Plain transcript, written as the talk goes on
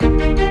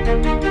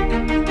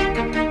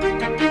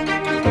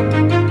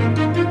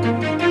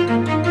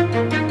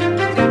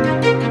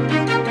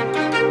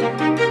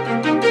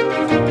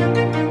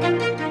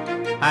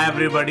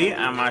everybody.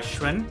 I'm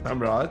Ashwin.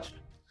 I'm Raj.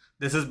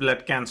 This is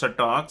Blood Cancer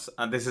Talks.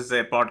 This is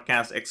a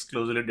podcast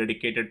exclusively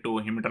dedicated to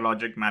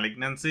hematologic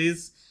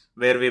malignancies,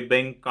 where we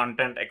bring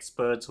content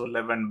experts who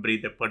live and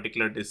breathe a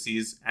particular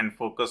disease and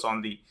focus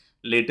on the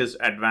latest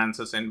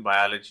advances in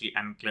biology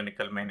and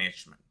clinical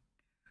management.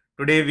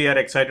 Today, we are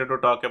excited to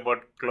talk about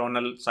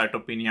clonal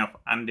cytopenia of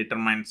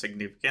undetermined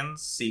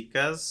significance,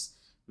 CCUS.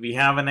 We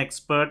have an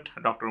expert,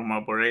 Dr.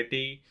 Uma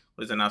Boretti,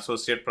 who is an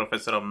associate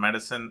professor of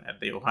medicine at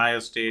the Ohio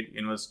State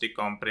University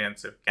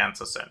Comprehensive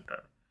Cancer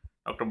Center.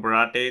 Dr.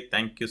 Boretti,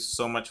 thank you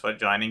so much for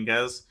joining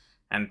us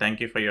and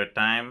thank you for your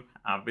time.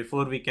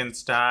 Before we can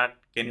start,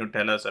 can you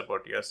tell us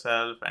about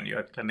yourself and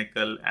your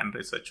clinical and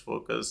research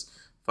focus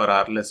for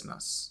our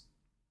listeners?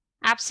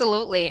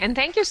 Absolutely. And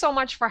thank you so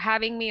much for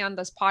having me on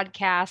this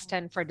podcast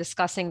and for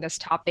discussing this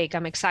topic.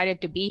 I'm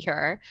excited to be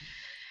here.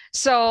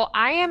 So,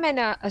 I am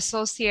an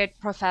associate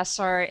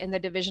professor in the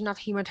Division of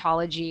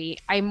Hematology.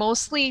 I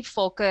mostly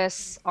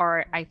focus,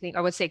 or I think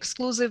I would say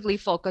exclusively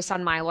focus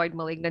on myeloid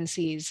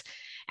malignancies.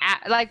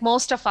 Like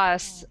most of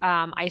us,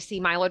 I see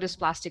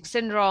myelodysplastic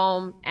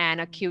syndrome and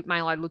acute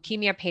myeloid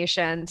leukemia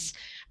patients.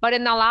 But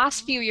in the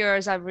last few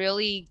years, I've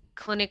really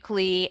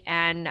clinically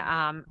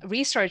and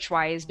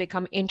research-wise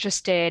become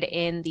interested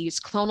in these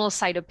clonal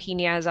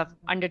cytopenias of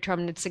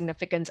undetermined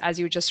significance, as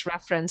you just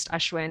referenced,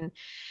 Ashwin,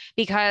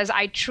 because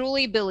I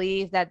truly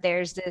believe that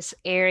there's this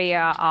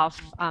area of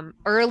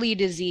early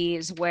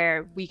disease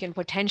where we can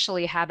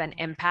potentially have an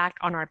impact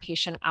on our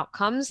patient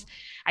outcomes.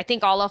 I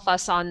think all of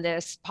us on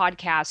this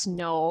podcast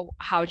know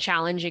how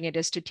challenging it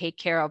is to take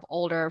care of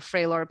older,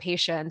 frailer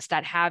patients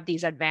that have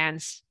these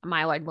advanced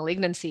myeloid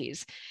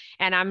malignancies.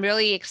 And I'm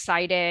really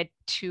excited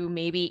to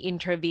maybe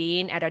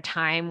intervene at a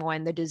time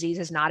when the disease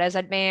is not as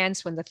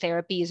advanced, when the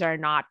therapies are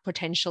not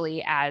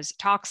potentially as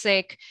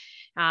toxic.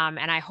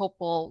 And I hope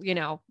we'll,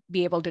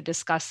 be able to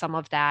discuss some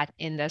of that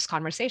in this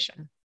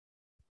conversation.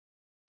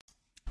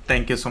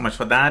 Thank you so much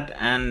for that.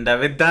 And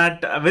with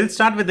that, we'll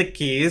start with the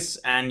case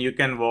and you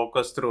can walk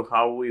us through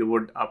how we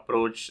would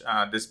approach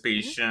this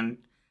patient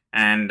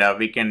and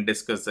we can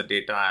discuss the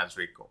data as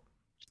we go.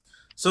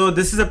 So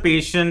this is a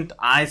patient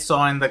I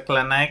saw in the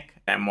clinic.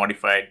 I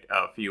modified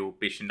a few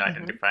patient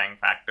identifying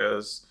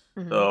factors.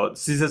 So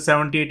this is a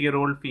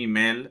 78-year-old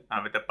female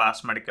with a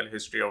past medical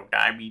history of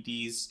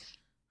diabetes,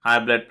 high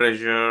blood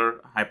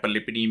pressure,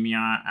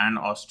 hyperlipidemia, and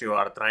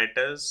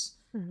osteoarthritis.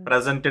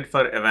 Presented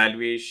for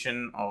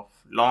evaluation of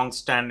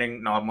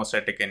long-standing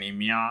normocytic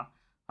anemia.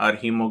 Her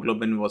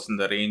hemoglobin was in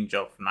the range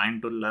of 9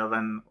 to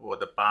 11 over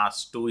the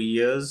past 2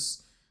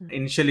 years.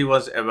 Initially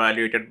was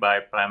evaluated by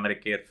primary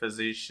care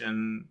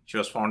physician. She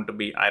was found to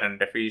be iron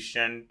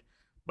deficient,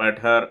 but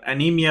her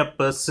anemia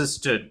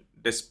persisted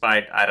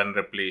despite iron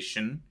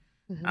repletion.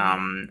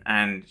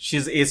 And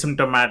she's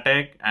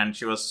asymptomatic and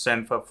she was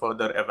sent for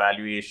further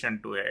evaluation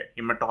to a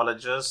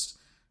hematologist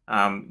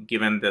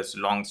given this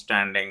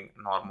long-standing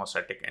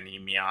normocytic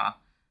anemia.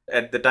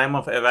 At the time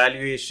of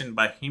evaluation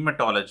by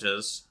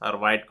hematologist, her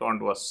white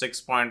count was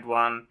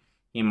 6.1,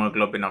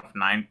 hemoglobin of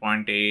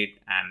 9.8,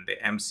 and the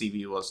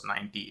MCV was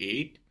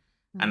 98,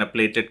 and a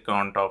platelet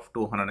count of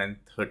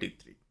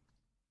 233.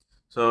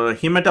 So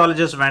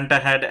hematologist went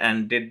ahead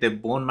and did the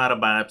bone marrow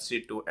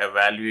biopsy to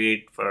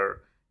evaluate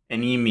for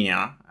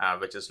anemia,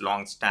 which is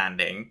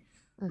long-standing,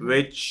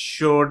 which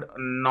showed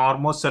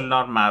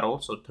normocellular marrow,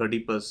 so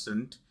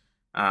 30%,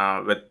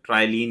 with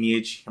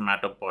trilineage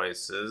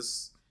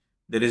hematopoiesis.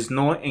 There is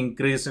no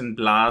increase in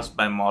blast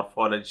by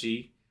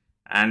morphology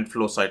and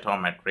flow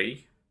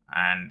cytometry,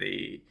 and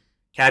the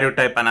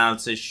karyotype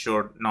analysis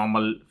showed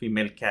normal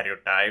female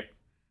karyotype.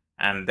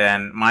 And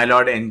then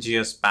myeloid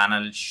NGS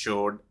panel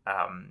showed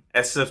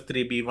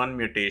SF3B1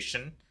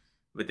 mutation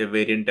with a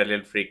variant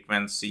allele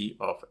frequency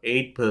of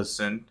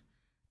 8%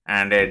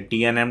 and a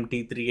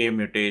DNMT3A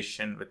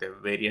mutation with a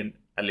variant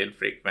allele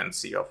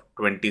frequency of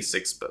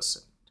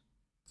 26%.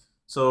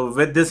 So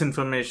with this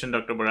information,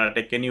 Dr.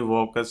 Boretti, can you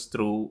walk us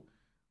through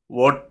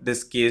what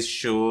this case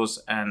shows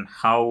and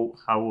how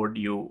would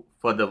you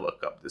further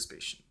work up this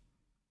patient?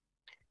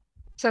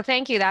 So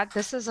thank you.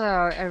 This is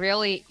a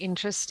really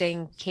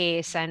interesting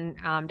case and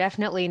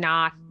definitely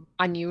not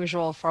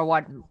unusual for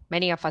what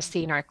many of us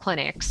see in our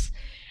clinics.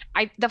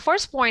 The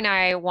first point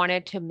I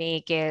wanted to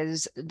make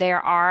is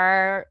there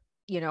are,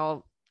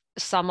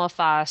 some of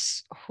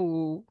us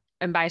who,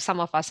 and by some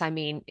of us, I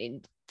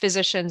mean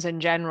physicians in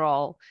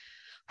general,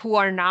 who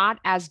are not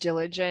as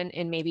diligent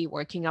in maybe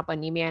working up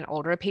anemia in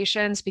older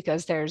patients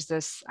because there's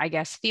this, I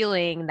guess,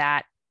 feeling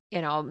that,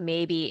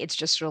 maybe it's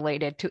just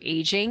related to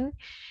aging.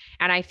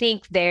 And I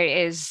think there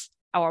is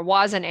or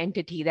was an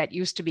entity that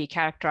used to be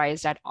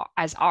characterized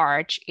as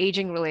ARCH,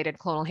 aging-related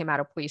clonal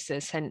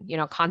hematopoiesis,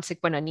 and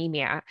consequent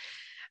anemia.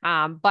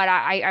 But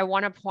I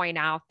want to point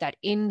out that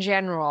in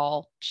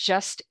general,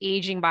 just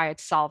aging by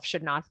itself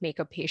should not make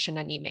a patient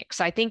anemic.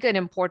 So I think an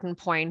important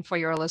point for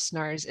your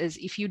listeners is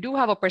if you do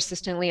have a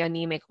persistently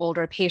anemic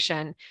older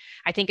patient,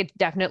 I think it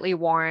definitely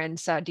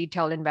warrants a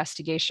detailed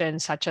investigation,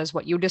 such as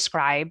what you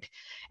described.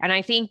 And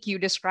I think you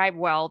described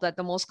well that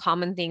the most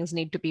common things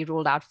need to be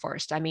ruled out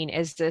first. I mean,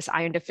 is this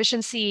iron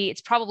deficiency? It's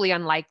probably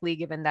unlikely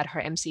given that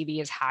her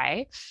MCV is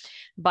high.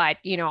 But,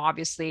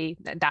 obviously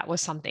that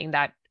was something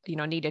that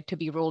needed to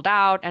be ruled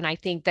out. And I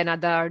think then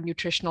other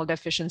nutritional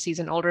deficiencies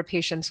in older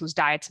patients whose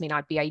diets may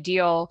not be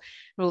ideal,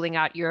 ruling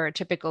out your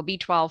typical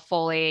B12,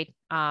 folate,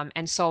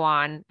 and so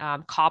on.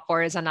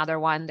 Copper is another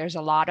one. There's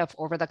a lot of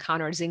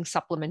over-the-counter zinc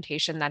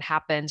supplementation that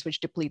happens,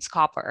 which depletes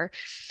copper.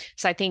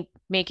 So I think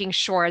making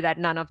sure that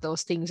none of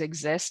those things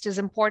exist is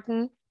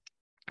important.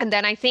 And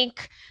then I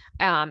think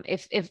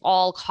if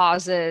all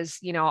causes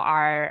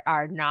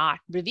are not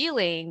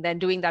revealing, then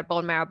doing that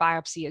bone marrow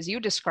biopsy as you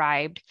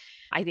described,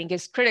 I think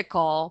is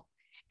critical.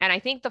 And I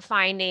think the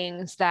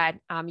findings that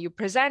you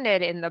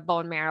presented in the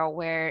bone marrow,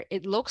 where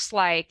it looks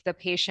like the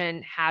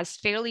patient has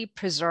fairly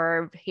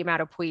preserved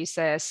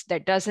hematopoiesis, there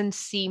doesn't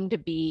seem to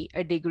be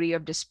a degree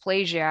of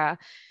dysplasia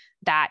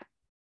that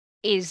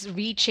is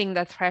reaching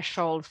the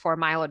threshold for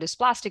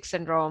myelodysplastic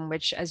syndrome,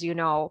 which, as you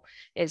know,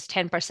 is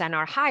 10%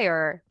 or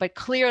higher. But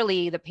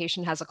clearly, the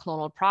patient has a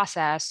clonal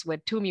process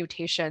with 2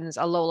 mutations,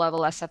 a low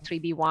level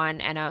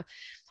SF3B1 and a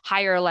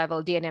higher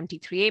level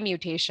DNMT3A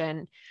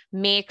mutation,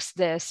 makes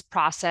this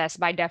process,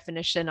 by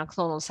definition, a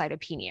clonal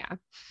cytopenia.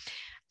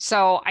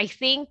 So I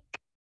think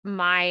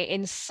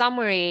in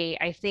summary,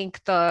 I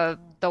think the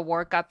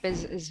workup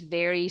is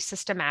very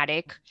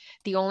systematic.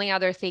 The only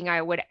other thing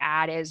I would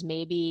add is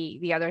maybe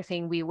the other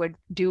thing we would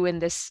do in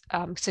this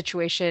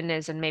situation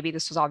is, and maybe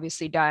this was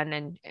obviously done,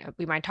 and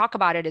we might talk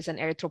about it, is an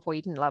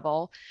erythropoietin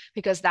level,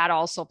 because that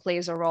also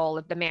plays a role.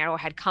 If the marrow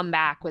had come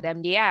back with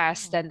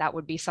MDS, then that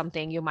would be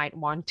something you might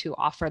want to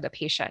offer the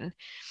patient.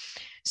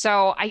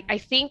 So I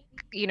think,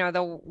 the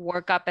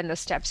workup and the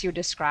steps you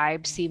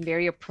described seem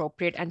very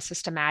appropriate and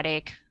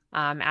systematic.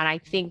 And I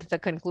think the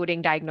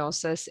concluding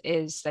diagnosis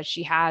is that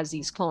she has a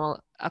clonal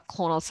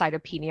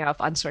cytopenia of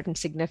uncertain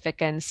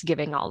significance,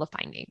 given all the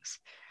findings.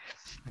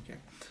 Okay.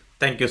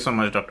 Thank you so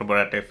much, Dr.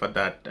 Borate, for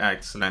that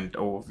excellent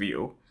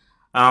overview.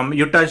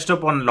 You touched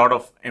upon a lot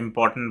of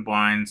important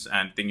points.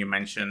 I think you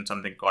mentioned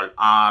something called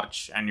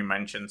ARCH, and you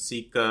mentioned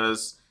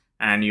CCUS,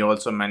 and you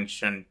also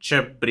mentioned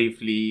CHIP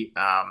briefly.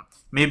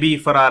 Maybe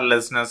for our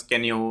listeners,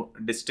 can you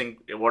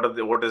distinguish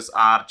what is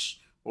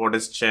ARCH, what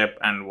is CHIP,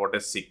 and what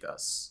is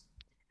CCUS?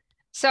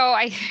 So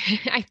I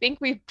think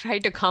we've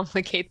tried to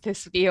complicate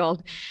this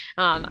field.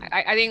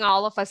 I think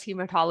all of us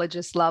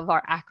hematologists love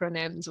our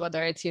acronyms,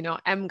 whether it's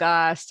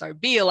MGUS or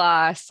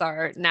BLUS,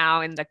 or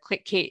now in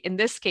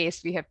this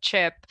case we have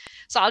CHIP.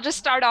 So I'll just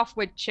start off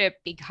with CHIP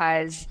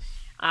because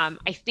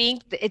I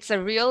think it's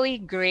a really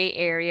gray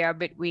area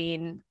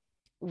between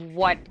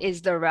what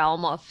is the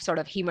realm of sort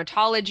of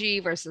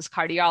hematology versus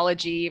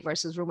cardiology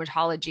versus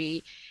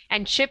rheumatology.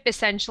 And CHIP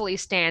essentially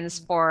stands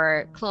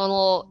for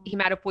clonal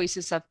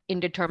hematopoiesis of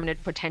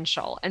indeterminate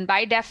potential. And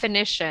by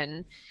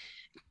definition,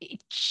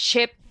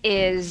 CHIP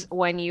is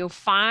when you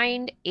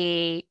find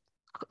a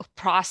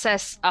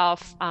process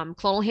of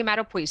clonal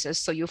hematopoiesis.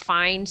 So you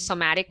find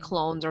somatic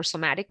clones or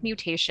somatic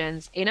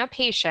mutations in a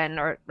patient,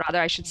 or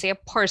rather, I should say a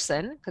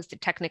person, because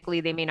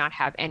technically they may not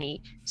have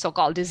any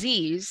so-called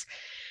disease,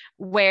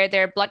 where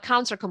their blood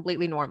counts are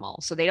completely normal.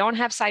 So they don't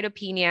have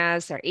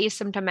cytopenias, they're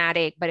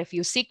asymptomatic, but if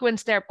you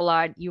sequence their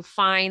blood, you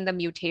find the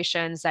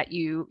mutations that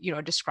you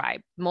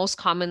describe, most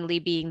commonly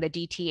being the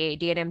DTA,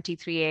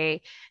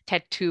 DNMT3A,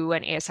 TET2,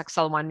 and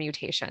ASXL1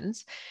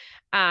 mutations.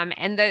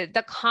 And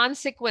the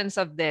consequence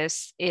of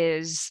this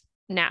is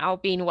now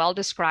being well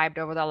described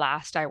over the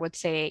last, I would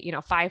say,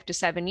 5 to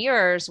 7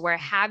 years, where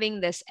having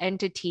this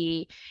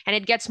entity, and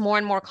it gets more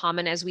and more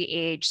common as we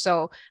age.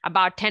 So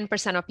about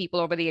 10% of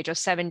people over the age of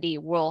 70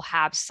 will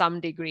have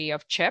some degree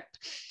of CHIP.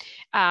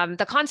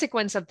 The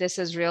consequence of this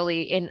is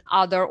really in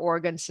other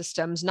organ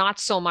systems, not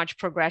so much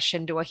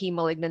progression to a heme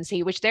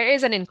malignancy, which there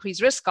is an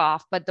increased risk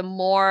of, but the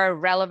more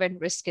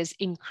relevant risk is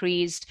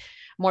increased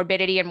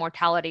morbidity and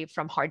mortality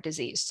from heart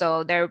disease.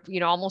 So they're,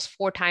 almost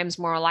 4 times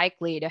more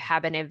likely to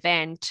have an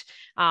event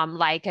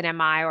like an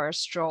MI or a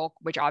stroke,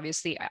 which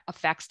obviously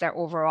affects their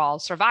overall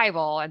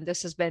survival. And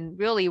this has been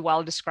really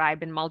well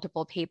described in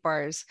multiple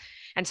papers.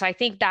 And so I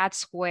think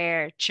that's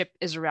where CHIP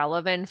is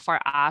relevant for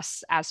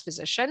us as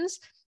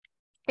physicians.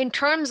 In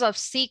terms of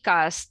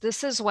CCUS,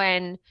 this is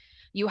when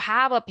you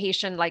have a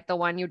patient like the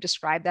one you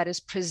described that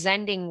is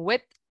presenting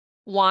with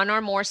 1 or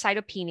more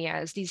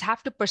cytopenias. These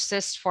have to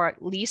persist for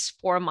at least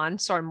 4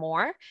 months or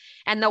more.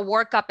 And the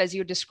workup, as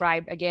you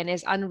described, again,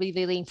 is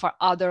unrevealing for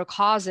other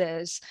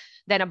causes.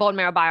 Then a bone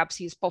marrow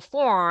biopsy is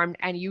performed,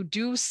 and you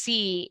do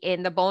see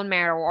in the bone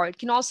marrow, or it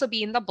can also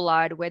be in the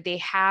blood, where they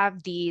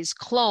have these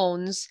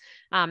clones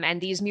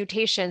and these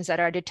mutations that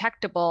are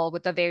detectable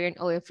with a variant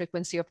allele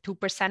frequency of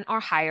 2% or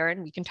higher.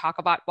 And we can talk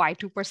about why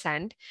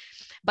 2%,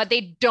 but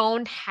they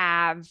don't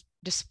have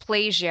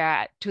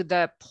dysplasia to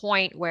the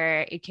point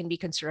where it can be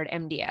considered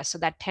MDS. So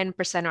that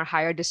 10% or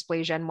higher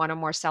dysplasia in one or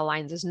more cell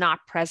lines is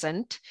not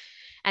present.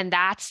 And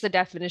that's the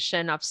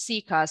definition of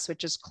CCUS,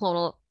 which is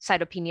clonal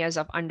cytopenias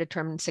of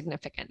undetermined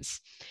significance.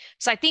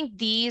 So I think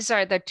these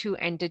are the two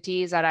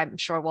entities that I'm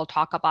sure we'll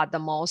talk about the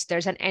most.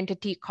 There's an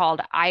entity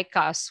called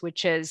ICUS,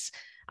 which is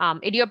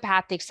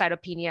idiopathic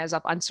cytopenias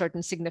of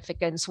uncertain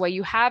significance, where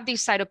you have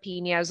these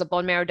cytopenias, the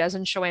bone marrow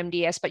doesn't show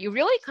MDS, but you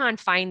really can't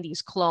find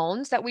these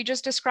clones that we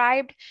just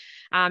described.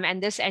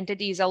 And this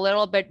entity is a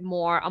little bit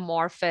more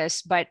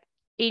amorphous, but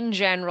in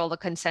general, the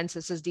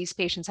consensus is these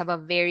patients have a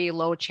very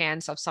low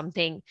chance of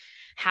something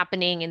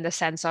happening in the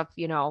sense of,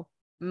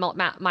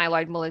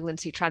 myeloid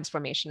malignancy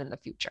transformation in the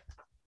future.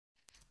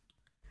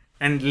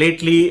 And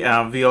lately,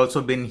 we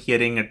also been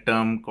hearing a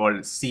term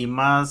called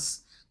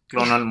CMAS,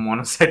 clonal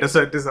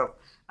monocytosis of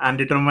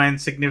undetermined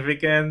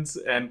significance,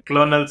 and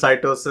clonal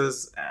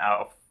cytosis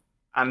of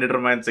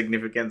undetermined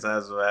significance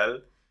as well.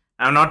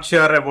 I'm not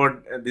sure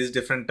about these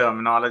different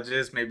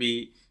terminologies.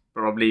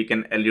 Probably you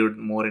can allude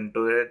more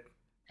into it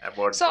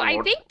about So I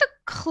what. think the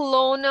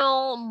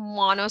clonal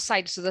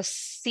monocytes, so the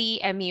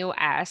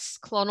CMUS,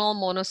 clonal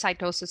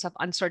monocytosis of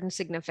uncertain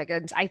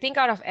significance, I think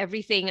out of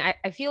everything,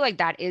 I feel like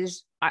that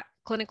is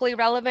clinically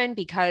relevant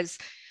because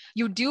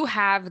you do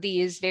have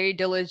these very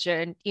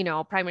diligent,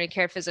 primary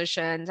care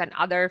physicians and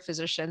other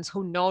physicians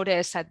who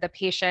notice that the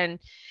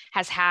patient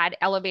has had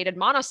elevated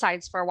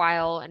monocytes for a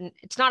while. And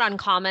it's not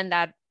uncommon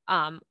that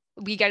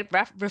we get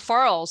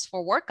referrals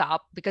for workup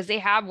because they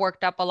have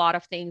worked up a lot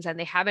of things and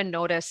they haven't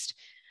noticed,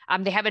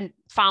 they haven't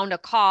found a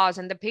cause,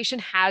 and the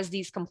patient has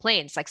these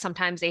complaints. Like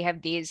sometimes they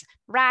have these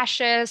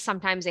rashes,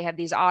 sometimes they have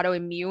these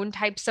autoimmune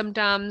type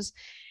symptoms.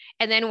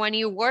 And then when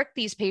you work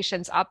these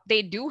patients up,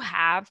 they do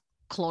have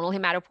clonal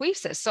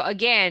hematopoiesis. So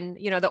again,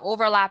 the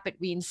overlap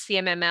between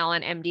CMML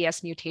and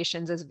MDS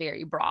mutations is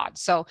very broad.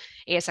 So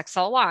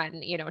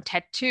ASXL1,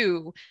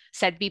 TET2,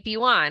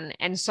 SETBP1.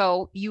 And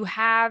so you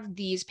have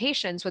these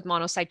patients with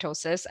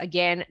monocytosis,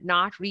 again,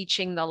 not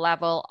reaching the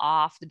level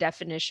of the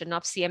definition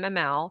of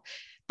CMML,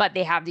 but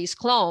they have these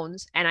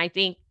clones. And I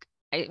think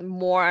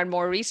more and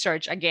more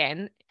research,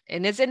 again,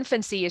 in its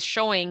infancy is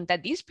showing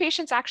that these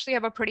patients actually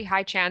have a pretty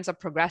high chance of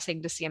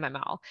progressing to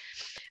CMML.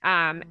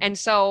 And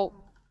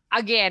so,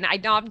 again,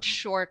 I'm not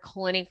sure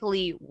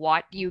clinically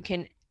what you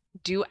can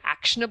do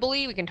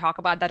actionably. We can talk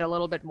about that a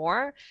little bit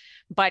more.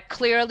 But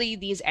clearly,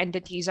 these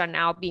entities are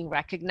now being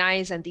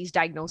recognized and these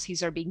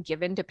diagnoses are being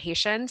given to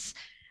patients.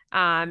 So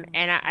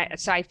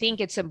I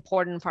think it's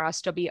important for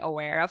us to be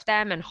aware of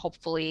them, and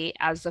hopefully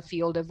as the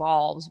field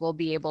evolves, we'll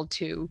be able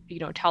to,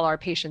 tell our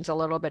patients a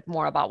little bit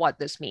more about what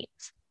this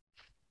means.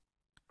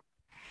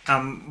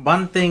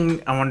 One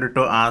thing I wanted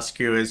to ask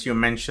you is you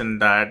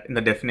mentioned that in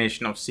the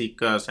definition of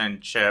CCUS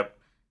and CHEP,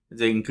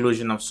 the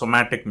inclusion of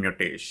somatic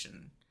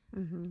mutation.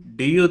 Mm-hmm.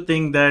 Do you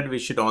think that we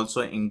should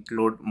also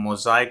include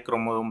mosaic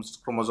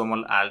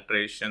chromosomal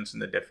alterations in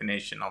the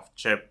definition of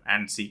CHEP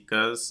and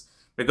CCUS?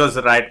 Because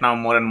right now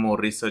more and more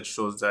research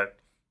shows that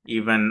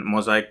even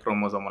mosaic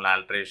chromosomal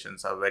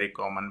alterations are very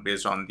common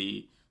based on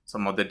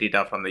some of the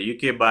data from the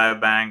UK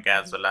Biobank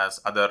as well as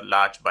other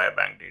large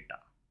biobank data.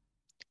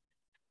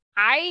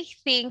 I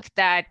think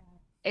that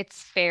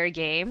it's fair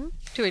game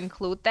to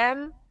include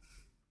them.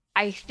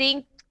 I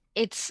think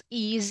it's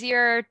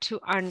easier to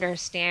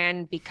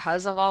understand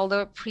because of all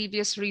the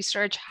previous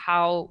research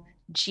how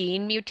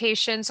gene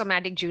mutations,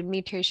 somatic gene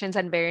mutations,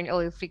 and variant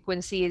allele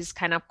frequencies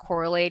kind of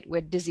correlate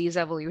with disease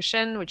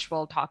evolution, which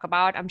we'll talk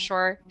about, I'm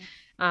sure,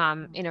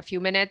 in a few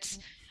minutes.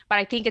 But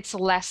I think it's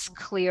less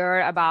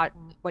clear about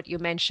what you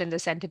mentioned,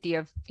 this entity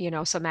of,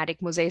 somatic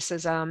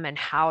mosaicism and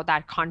how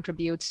that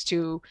contributes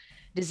to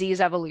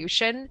disease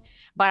evolution.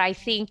 But I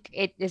think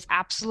it is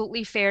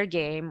absolutely fair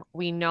game.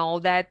 We know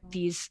that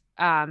these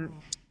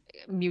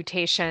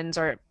mutations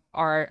or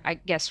I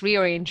guess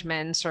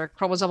rearrangements or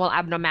chromosomal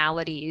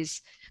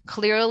abnormalities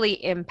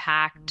clearly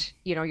impact,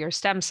 your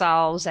stem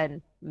cells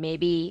and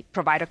maybe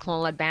provide a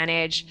clonal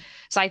advantage.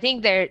 So I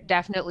think there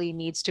definitely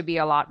needs to be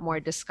a lot more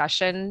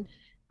discussion.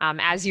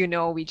 As you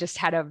know, we just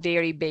had a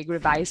very big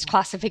revised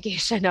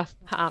classification of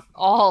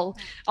all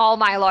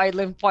myeloid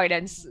lymphoid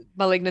and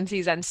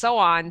malignancies and so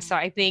on. So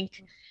I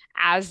think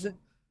as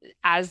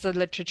the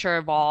literature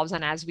evolves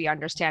and as we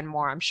understand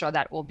more, I'm sure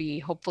that will be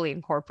hopefully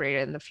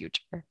incorporated in the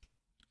future.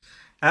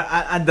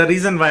 The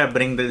reason why I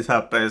bring this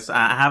up is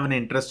I have an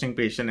interesting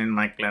patient in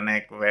my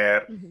clinic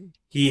where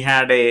he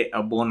had a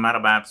bone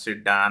marrow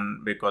biopsy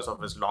done because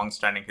of his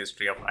long-standing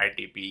history of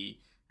ITP,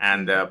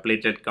 and the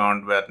platelet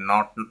count were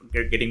not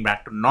getting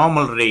back to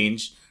normal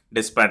range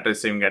despite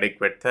receiving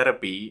adequate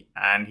therapy.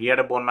 And he had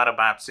a bone marrow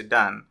biopsy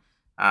done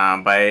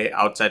by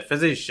outside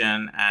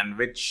physician, and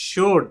which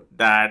showed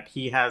that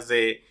he has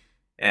a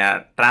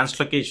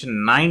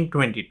translocation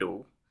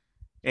 922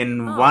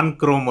 in one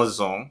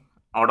chromosome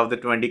out of the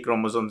 20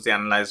 chromosomes they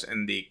analyzed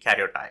in the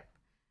karyotype.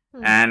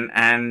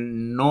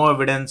 And no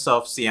evidence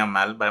of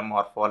CML by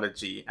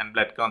morphology, and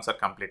blood counts are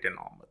completely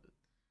normal.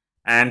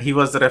 And he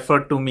was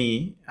referred to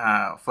me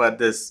for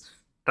this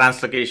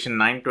translocation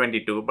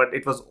 922, but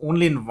it was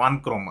only in one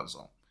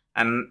chromosome.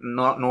 and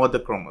no other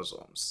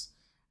chromosomes.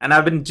 And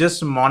I've been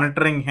just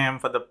monitoring him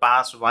for the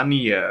past 1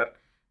 year,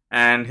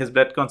 and his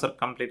blood counts are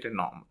completely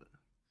normal.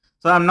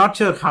 So I'm not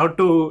sure how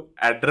to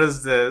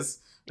address this,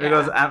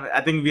 because Yeah,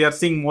 I think we are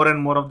seeing more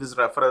and more of these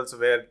referrals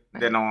where,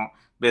 right.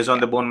 based on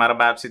Yeah. the bone marrow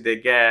biopsy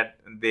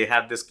they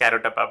have this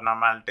karyotype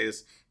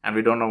abnormalities, and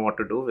we don't know what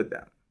to do with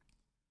them.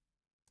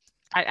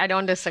 I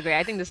don't disagree.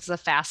 I think this is a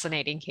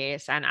fascinating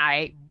case, and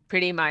I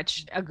pretty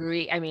much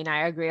agree. I mean,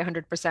 I agree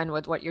 100%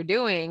 with what you're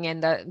doing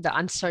and the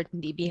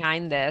uncertainty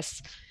behind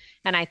this.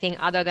 And I think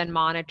other than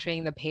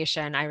monitoring the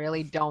patient, I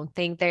really don't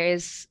think there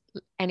is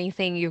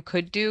anything you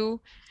could do.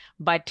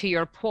 But to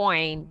your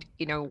point,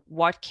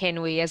 what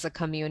can we as a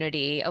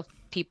community of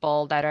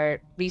people that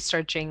are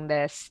researching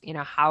this,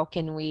 how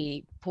can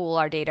we pool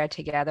our data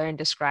together and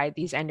describe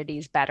these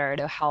entities better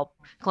to help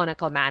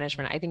clinical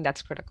management? I think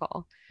that's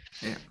critical.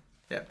 Yeah.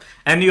 Yeah.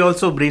 And you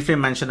also briefly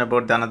mentioned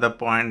about the another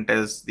point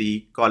is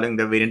the calling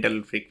the variant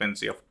allele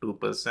frequency of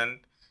 2%.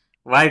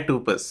 Why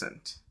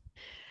 2%?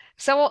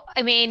 So,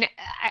 I mean,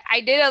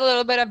 I did a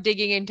little bit of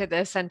digging into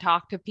this and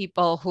talked to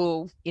people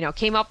who,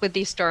 came up with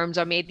these terms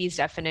or made these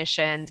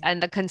definitions.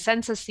 And the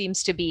consensus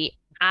seems to be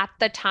at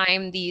the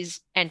time these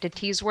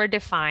entities were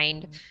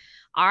defined,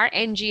 our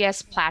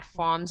NGS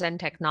platforms and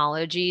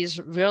technologies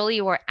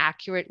really were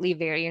accurately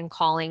variant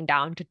calling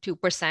down to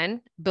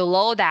 2%.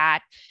 Below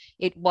that,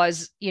 it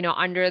was,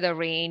 under the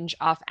range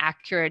of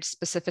accurate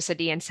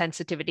specificity and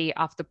sensitivity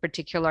of the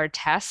particular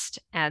test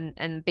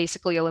and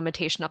basically a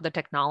limitation of the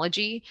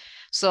technology.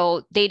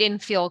 So they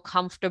didn't feel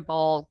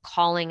comfortable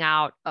calling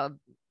out a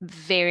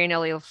variant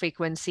allele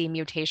frequency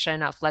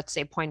mutation of, let's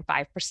say, 0.5%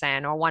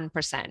 or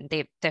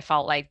 1%. They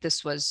felt like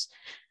this was,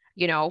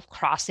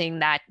 crossing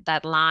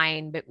that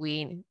line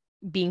between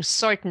being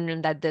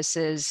certain that this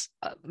is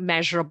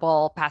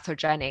measurable,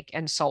 pathogenic,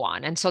 and so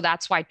on. And so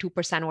that's why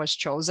 2% was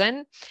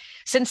chosen.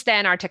 Since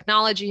then, our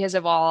technology has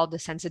evolved, the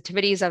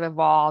sensitivities have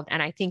evolved,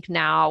 and I think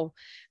now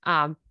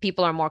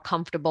people are more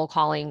comfortable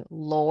calling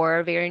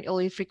lower variant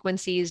allele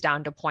frequencies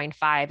down to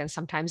 0.5 and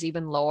sometimes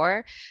even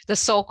lower, the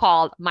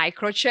so-called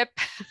microchip.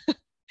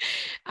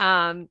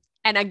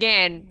 And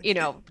again,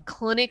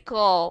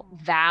 clinical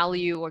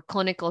value or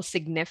clinical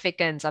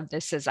significance of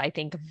this is, I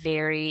think,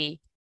 very,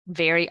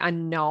 very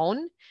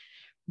unknown.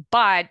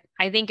 But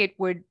I think it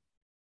would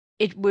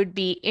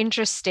be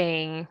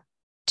interesting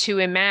to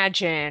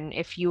imagine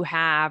if you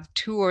have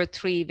two or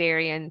three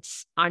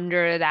variants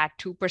under that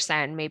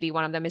 2%, maybe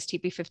one of them is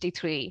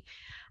TP53,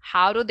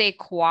 how do they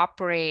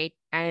cooperate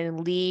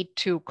and lead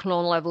to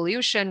clonal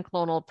evolution,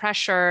 clonal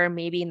pressure,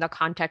 maybe in the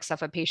context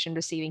of a patient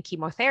receiving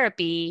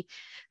chemotherapy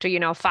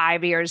to,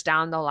 5 years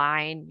down the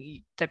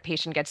line, the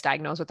patient gets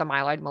diagnosed with a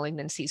myeloid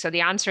malignancy. So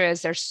the answer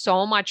is there's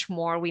so much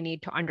more we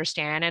need to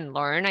understand and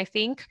learn, I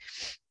think.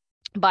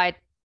 But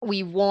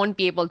we won't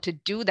be able to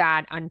do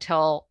that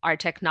until our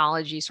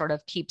technology sort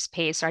of keeps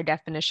pace, our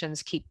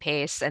definitions keep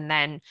pace. And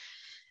then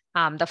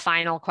the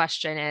final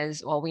question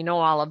is, well, we know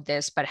all of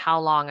this, but how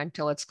long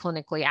until it's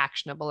clinically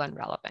actionable and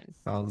relevant?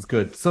 Sounds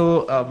good.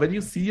 So when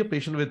you see a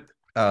patient with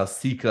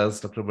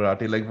CCUS, Dr.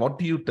 Bharati, like what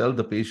do you tell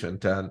the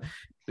patient, and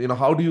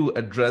how do you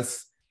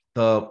address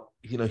the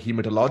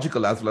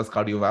hematological as well as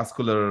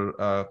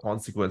cardiovascular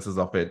consequences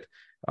of it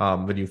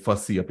when you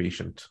first see a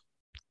patient?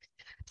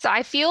 So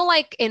I feel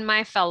like in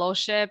my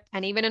fellowship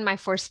and even in my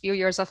first few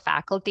years of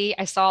faculty,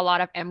 I saw a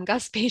lot of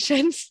MGUS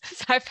patients.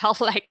 So I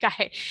felt like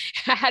I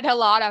had a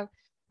lot of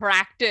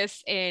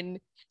practice in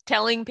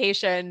telling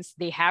patients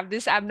they have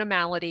this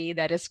abnormality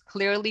that is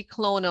clearly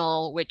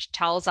clonal, which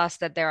tells us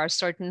that there are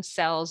certain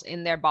cells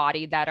in their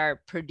body that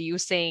are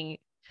producing,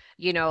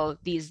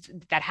 these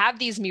that have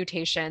these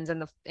mutations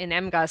in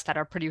MGUS that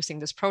are producing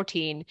this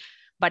protein.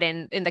 But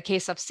in the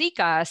case of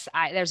CCUS,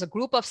 there's a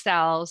group of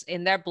cells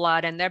in their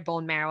blood and their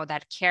bone marrow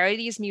that carry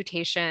these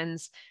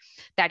mutations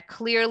that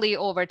clearly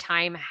over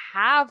time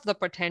have the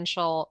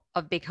potential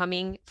of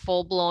becoming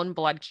full-blown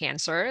blood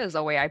cancer, is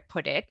the way I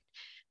put it.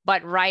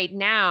 But right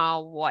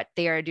now, what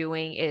they are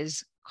doing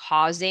is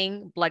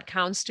causing blood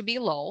counts to be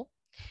low.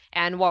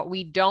 And what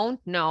we don't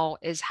know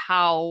is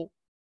how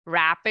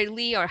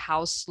rapidly or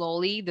how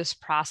slowly this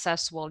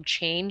process will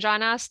change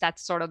on us.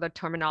 That's sort of the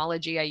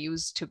terminology I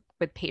use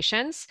with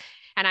patients.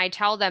 And I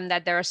tell them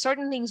that there are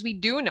certain things we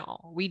do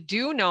know. We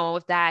do know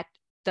that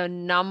the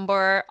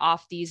number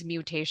of these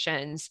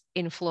mutations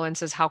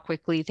influences how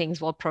quickly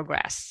things will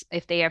progress.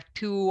 If they have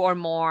two or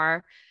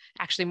more,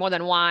 actually more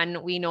than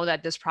one, we know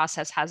that this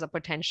process has a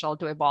potential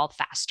to evolve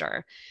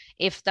faster.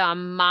 If the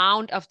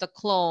amount of the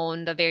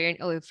clone, the variant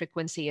allele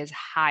frequency is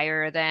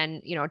higher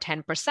than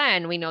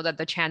 10%, we know that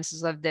the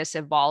chances of this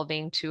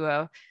evolving to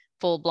a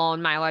full-blown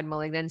myeloid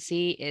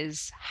malignancy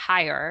is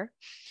higher.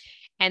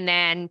 And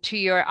then to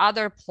your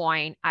other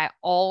point, I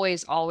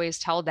always, always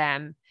tell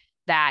them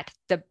that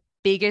the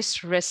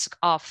biggest risk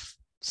of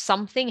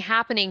something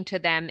happening to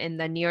them in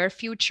the near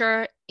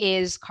future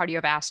is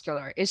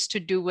cardiovascular, is to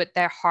do with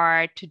their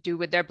heart, to do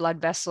with their blood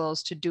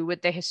vessels, to do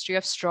with the history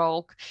of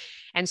stroke.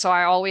 And so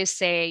I always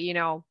say,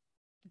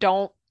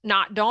 don't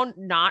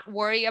not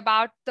worry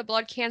about the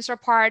blood cancer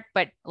part,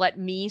 but let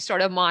me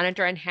sort of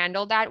monitor and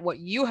handle that. What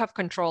you have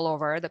control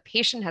over, the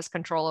patient has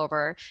control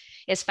over,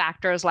 is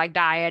factors like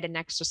diet and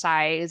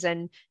exercise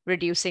and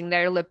reducing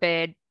their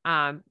lipid,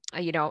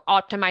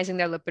 optimizing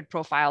their lipid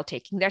profile,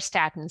 taking their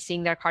statins,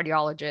 seeing their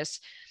cardiologist.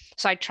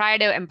 So I try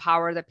to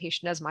empower the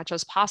patient as much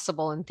as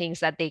possible in things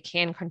that they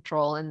can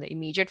control in the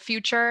immediate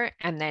future,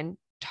 and then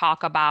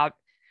talk about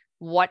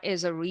what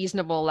is a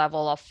reasonable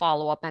level of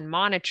follow-up and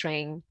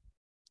monitoring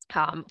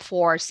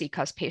for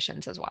CCUS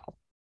patients as well.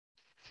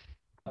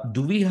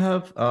 Do we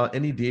have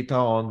any data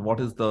on what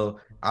is the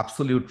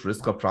absolute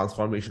risk of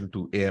transformation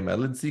to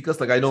AML in CCUS?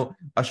 Like, I know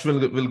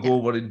Ashwin will go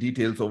over in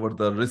details over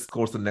the risk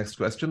scores in the next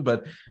question,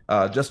 but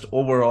just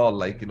overall,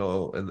 like, in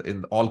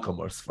all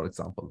comers, for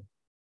example.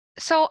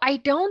 So I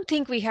don't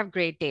think we have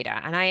great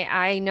data. And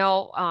I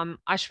know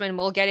Ashwin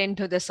will get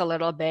into this a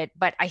little bit,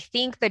 but I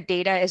think the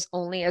data is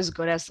only as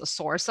good as the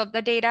source of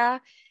the data.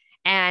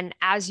 And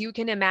as you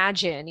can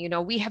imagine,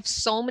 we have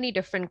so many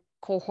different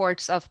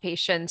cohorts of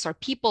patients or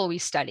people we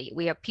study.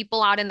 We have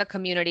people out in the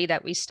community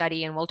that we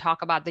study, and we'll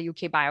talk about the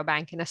UK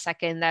Biobank in a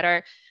second, that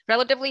are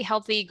relatively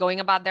healthy, going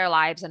about their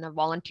lives and have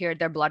volunteered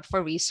their blood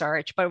for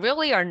research, but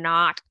really are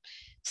not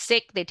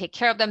sick. They take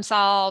care of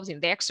themselves,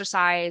 they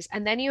exercise.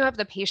 And then you have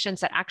the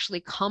patients that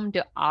actually come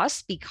to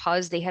us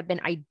because they have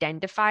been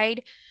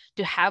identified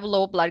to have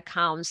low blood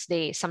counts.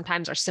 They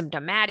sometimes are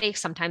symptomatic.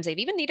 Sometimes they've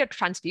even needed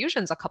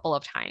transfusions a couple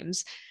of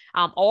times,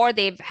 or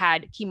they've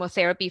had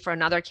chemotherapy for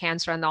another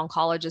cancer, and the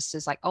oncologist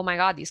is like, oh my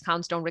God, these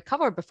counts don't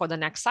recover before the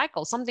next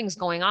cycle. Something's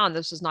going on.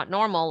 This is not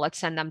normal. Let's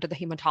send them to the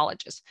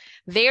hematologist.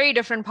 Very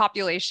different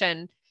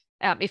population.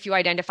 If you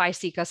identify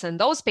CCUS in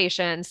those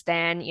patients,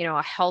 then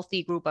a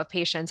healthy group of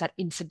patients that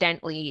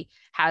incidentally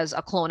has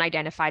a clone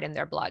identified in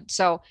their blood.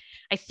 So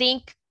I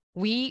think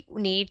we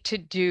need to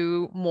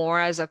do more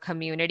as a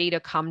community to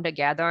come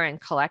together and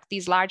collect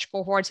these large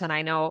cohorts. And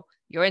I know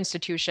your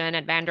institution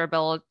at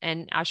Vanderbilt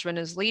and Ashwin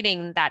is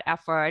leading that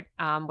effort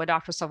with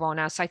Dr.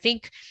 Savona. So I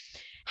think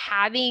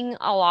having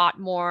a lot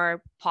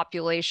more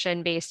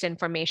population-based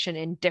information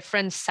in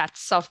different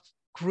sets of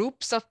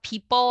groups of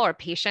people or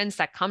patients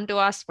that come to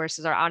us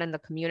versus are out in the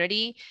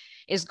community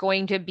is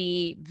going to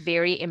be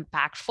very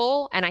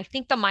impactful. And I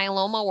think the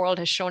myeloma world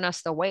has shown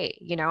us the way.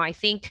 I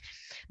think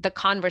the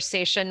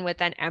conversation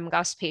with an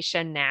MGUS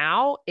patient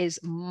now is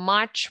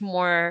much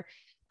more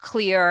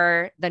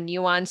clear. The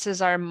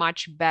nuances are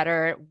much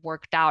better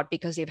worked out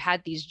because they've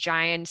had these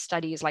giant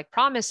studies like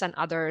PROMISE and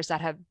others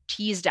that have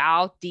teased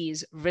out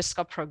these risk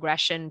of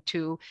progression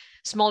to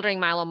smoldering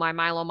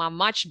myeloma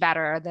much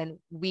better than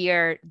we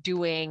are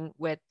doing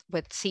with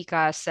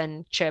CCUS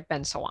and CHIP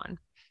and so on.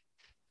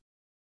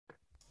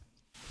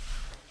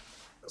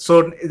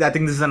 So I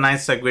think this is a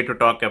nice segue to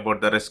talk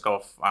about the risk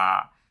of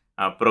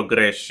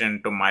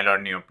progression to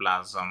myeloid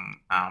neoplasm.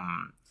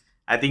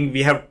 I think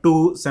we have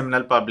two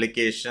seminal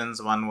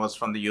publications. One was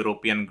from the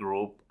European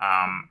group,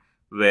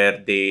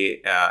 where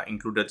they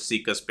included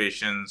CCUS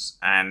patients,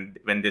 and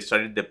when they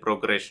studied the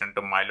progression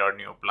to myeloid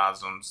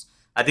neoplasms,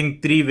 I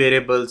think three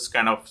variables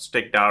kind of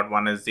sticked out.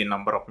 One is the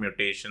number of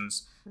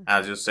mutations,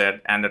 as you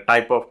said, and the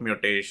type of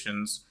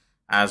mutations,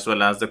 as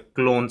well as the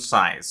clone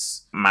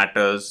size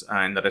matters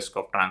in the risk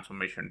of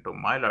transformation to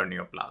myeloid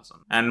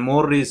neoplasm. And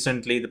more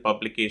recently, the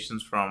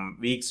publications from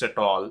Weeks et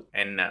al.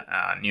 In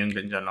New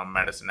England Journal of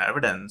Medicine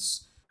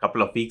Evidence a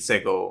couple of weeks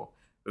ago,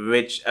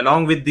 which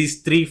along with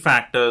these three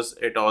factors,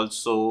 it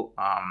also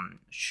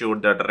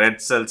showed that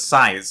red cell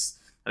size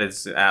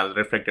is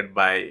reflected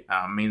by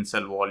mean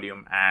cell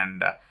volume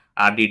and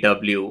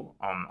RDW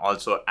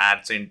also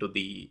adds into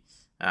the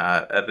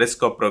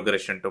risk of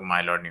progression to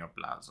myeloid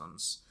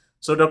neoplasms.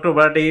 So, Dr.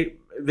 Bharti,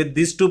 with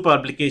these two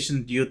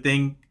publications, do you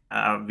think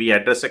we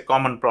address a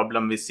common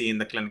problem we see in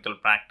the clinical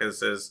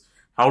practices,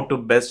 how to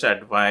best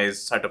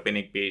advise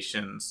cytopenic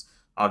patients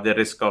of the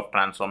risk of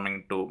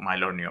transforming to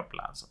myeloid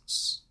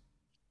neoplasms?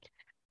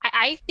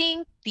 I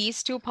think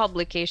these two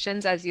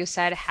publications, as you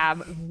said,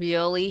 have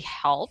really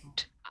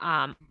helped.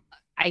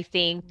 I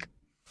think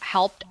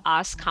helped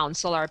us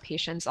counsel our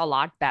patients a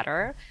lot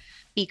better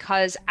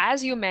because,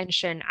 as you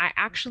mentioned, I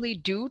actually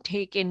do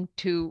take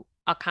into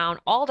account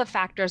all the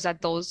factors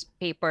that those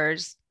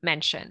papers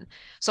mention.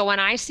 So when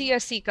I see a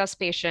CCUS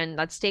patient,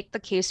 let's take the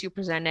case you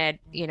presented,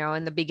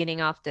 in the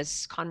beginning of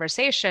this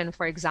conversation,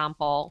 for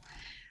example,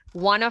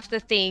 one of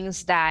the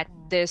things that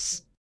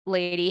this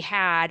lady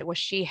had was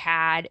she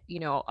had,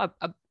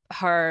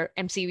 her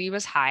MCV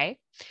was high.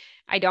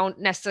 I don't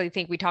necessarily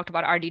think we talked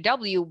about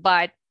RDW,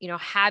 but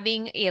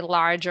having a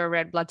larger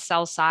red blood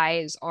cell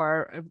size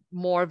or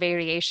more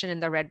variation in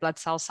the red blood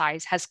cell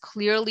size has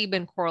clearly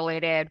been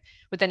correlated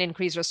with an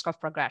increased risk of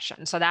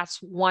progression. So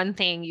that's one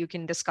thing you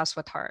can discuss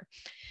with her.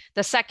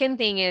 The second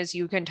thing is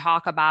you can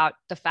talk about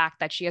the fact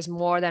that she has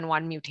more than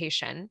one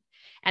mutation.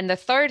 And the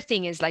third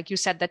thing is, like you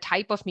said, the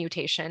type of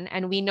mutation.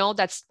 And we know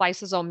that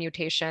spliceosome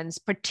mutations,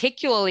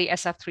 particularly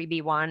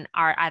SF3B1,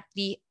 are at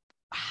the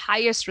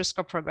highest risk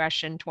of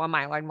progression to a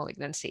myeloid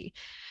malignancy.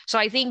 So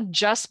I think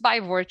just by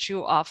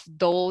virtue of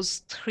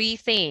those three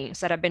things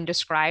that have been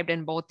described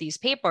in both these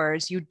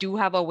papers, you do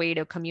have a way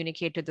to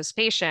communicate to this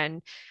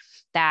patient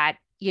that,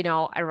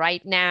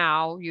 right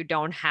now you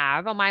don't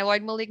have a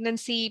myeloid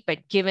malignancy,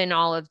 but given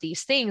all of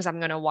these things, I'm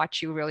going to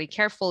watch you really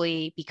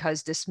carefully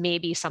because this may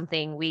be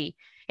something we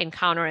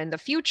encounter in the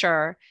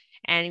future.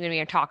 And we're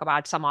going to talk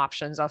about some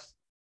options of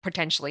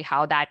potentially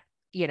how that,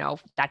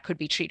 that could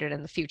be treated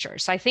in the future.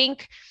 So I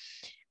think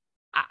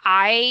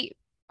I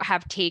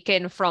have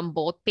taken from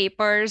both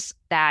papers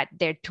that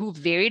they're two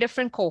very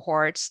different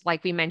cohorts.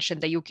 Like we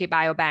mentioned, the UK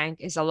Biobank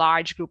is a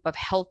large group of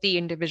healthy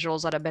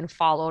individuals that have been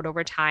followed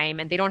over time,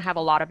 and they don't have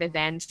a lot of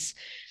events.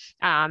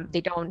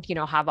 They don't,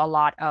 have a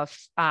lot of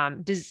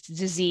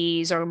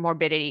disease or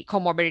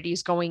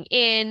comorbidities going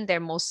in. They're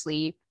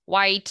mostly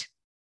white,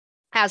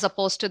 as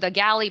opposed to the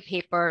Galley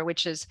paper,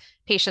 which is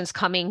patients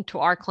coming to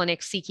our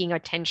clinic seeking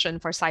attention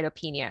for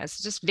cytopenia.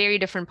 It's just very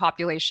different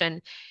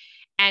population.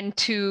 And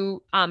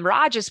to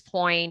Raj's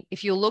point,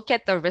 if you look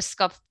at the risk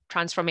of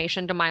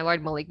transformation to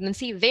myeloid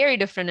malignancy, very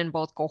different in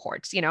both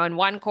cohorts. In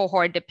one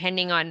cohort,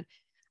 depending on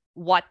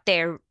what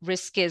their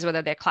risk is,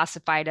 whether they're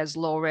classified as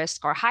low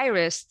risk or high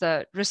risk,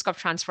 the risk of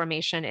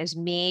transformation is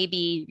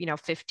maybe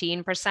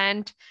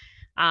 15%.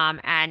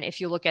 And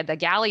if you look at the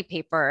Galley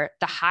paper,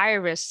 the high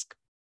risk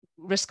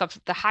of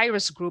the high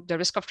risk group, the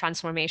risk of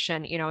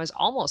transformation, is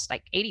almost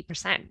like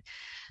 80%.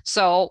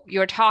 So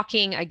you're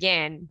talking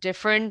again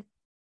different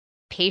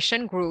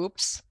patient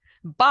groups,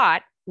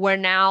 but we're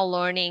now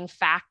learning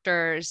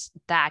factors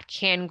that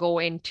can go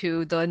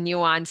into the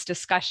nuanced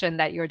discussion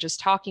that you're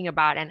just talking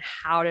about and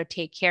how to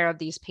take care of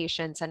these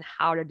patients and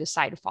how to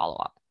decide to follow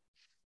up.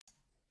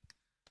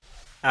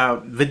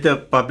 With the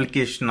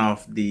publication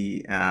of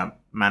the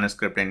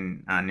manuscript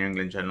in New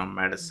England Journal of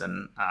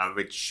Medicine,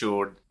 which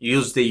showed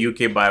use the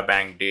UK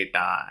Biobank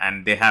data,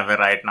 and they have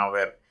right now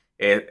where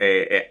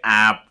a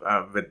app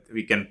with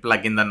we can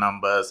plug in the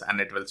numbers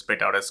and it will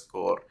spit out a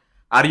score.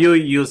 Are you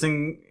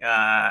using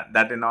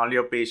that in all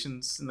your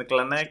patients in the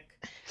clinic?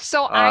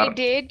 So I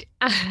did.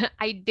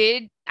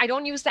 I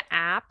don't use the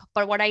app,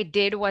 but what I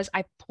did was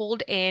I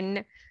pulled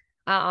in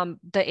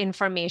the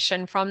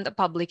information from the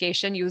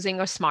publication using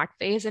a smart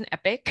phase in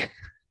Epic.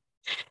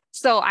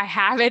 So I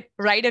have it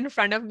right in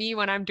front of me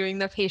when I'm doing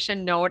the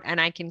patient note, and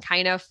I can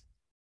kind of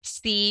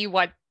see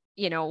what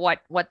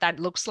that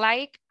looks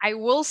like. I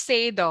will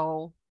say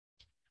though,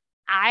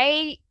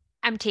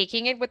 I'm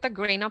taking it with a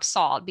grain of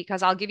salt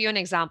because I'll give you an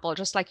example,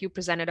 just like you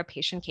presented a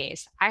patient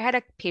case. I had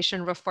a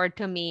patient referred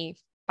to me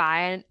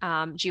by an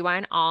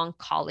GYN-onc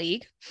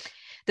colleague.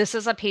 This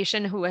is a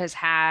patient who has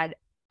had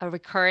a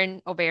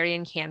recurrent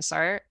ovarian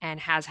cancer and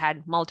has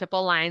had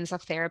multiple lines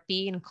of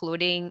therapy,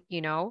 including,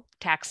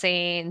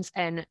 taxanes.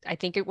 And I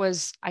think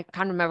I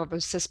can't remember if it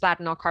was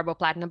cisplatin or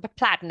carboplatin, but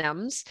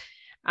platinums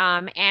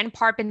and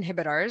PARP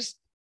inhibitors,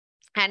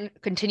 and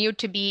continued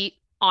to be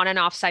on and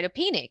off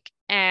cytopenic.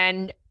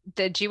 And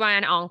the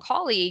GYN-onc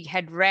colleague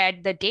had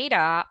read the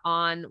data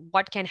on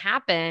what can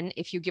happen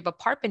if you give a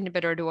PARP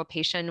inhibitor to a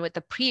patient with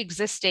a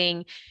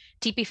pre-existing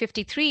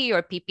TP53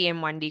 or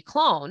PPM1D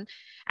clone.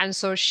 And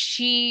so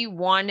she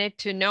wanted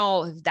to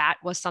know if that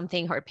was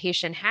something her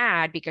patient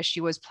had because she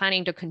was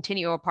planning to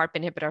continue a PARP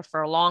inhibitor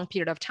for a long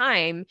period of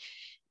time,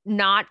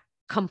 not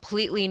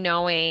completely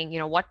knowing,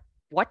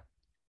 what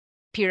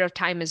period of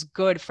time is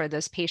good for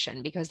this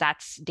patient, because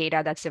that's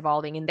data that's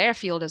evolving in their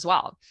field as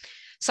well.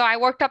 So I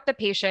worked up the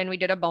patient. We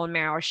did a bone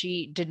marrow.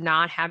 She did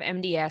not have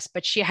MDS,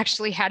 but she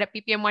actually had a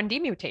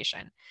PPM1D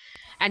mutation.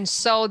 And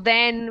so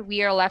then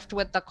we are left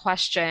with the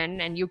question,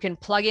 and you can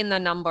plug in the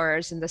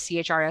numbers in the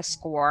CHRS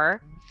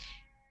score,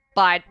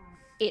 but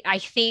I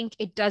think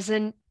it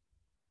doesn't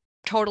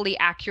totally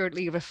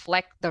accurately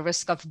reflect the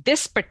risk of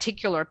this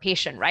particular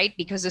patient, right?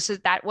 Because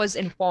that was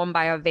informed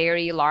by a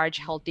very large,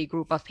 healthy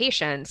group of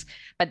patients,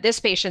 but this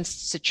patient's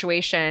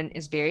situation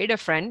is very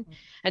different.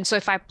 And so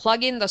if I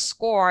plug in the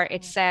score,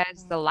 it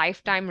says the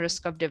lifetime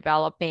risk of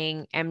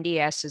developing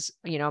MDS is,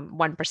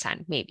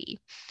 1% maybe.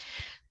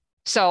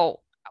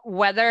 So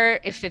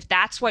if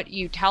that's what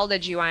you tell the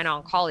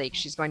GYN-onc colleague,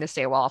 she's going to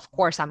say, well, of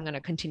course, I'm going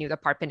to continue the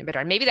PARP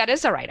inhibitor. And maybe that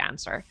is the right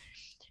answer.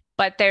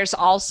 But there's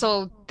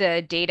also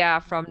the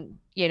data from,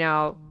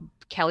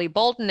 Kelly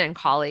Bolton and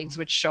colleagues,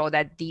 which show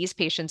that these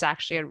patients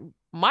actually are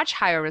much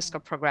higher risk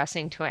of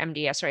progressing to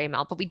MDS or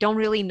AML, but we don't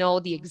really know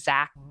the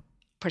exact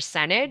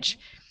percentage.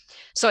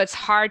 So it's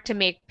hard to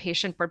make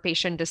patient per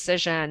patient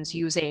decisions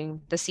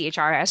using the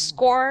CHRS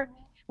score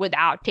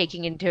without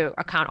taking into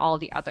account all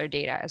the other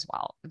data as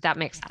well, if that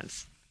makes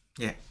sense.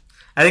 Yeah,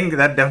 I think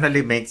that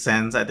definitely makes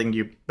sense. I think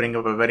you bring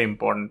up a very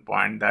important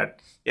point that,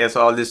 yes,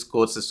 all these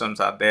score systems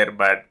are there,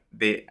 but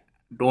they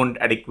don't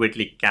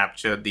adequately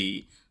capture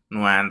the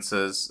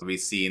nuances we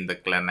see in the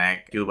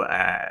clinic. You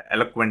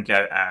eloquently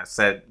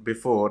said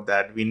before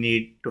that we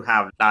need to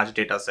have large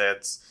data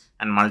sets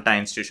and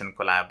multi-institution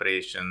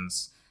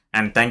collaborations.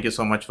 And thank you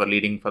so much for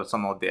leading for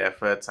some of the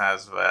efforts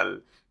as well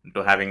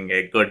to having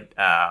a good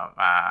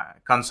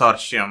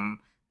consortium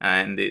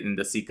in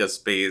the seeker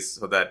space,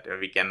 so that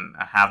we can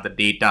have the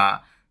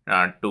data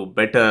to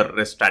better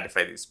risk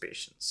stratify these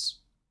patients.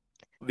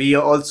 We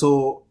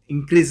also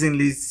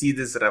increasingly see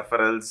these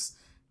referrals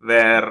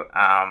where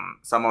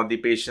some of the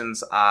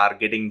patients are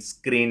getting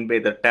screened by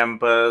the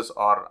Tempus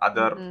or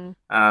other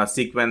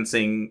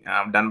sequencing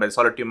done by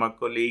solid tumor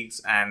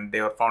colleagues, and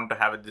they were found to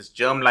have this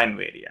germline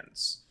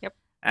variants. Yep.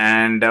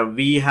 And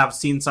we have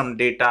seen some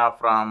data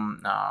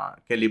from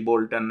Kelly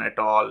Bolton et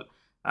al.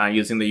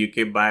 Using the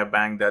UK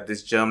Biobank that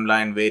this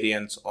germline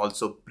variants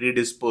also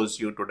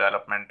predispose you to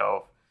development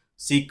of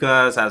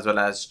CCUS as well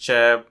as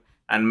CHEP,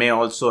 and may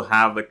also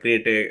have a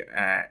create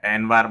a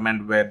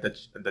environment where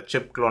the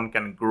chip clone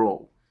can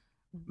grow.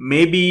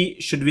 Maybe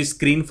should we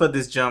screen for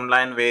these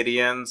germline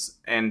variants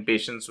in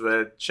patients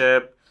with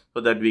chip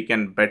so that we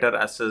can better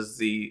assess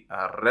the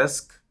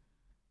risk?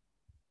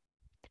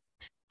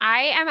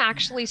 I am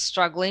actually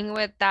struggling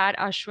with that,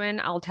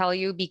 Ashwin, I'll tell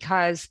you,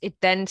 because it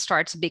then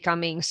starts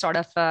becoming sort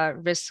of a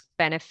risk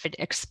benefit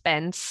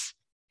expense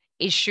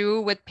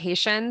issue with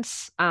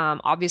patients.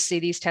 Obviously,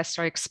 these tests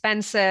are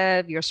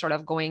expensive. You're sort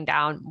of going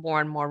down more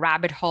and more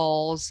rabbit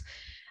holes.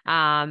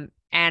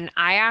 And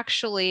I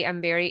actually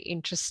am very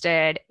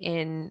interested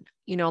in,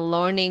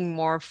 learning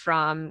more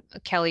from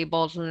Kelly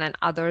Bolton and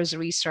others'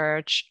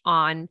 research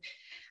on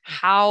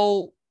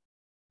how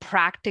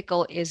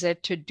practical is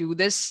it to do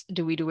this?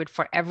 Do we do it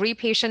for every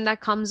patient that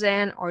comes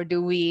in, or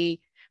do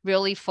we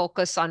really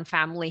focus on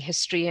family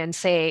history and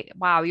say,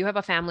 wow, you have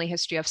a family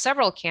history of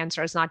several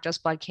cancers, not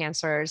just blood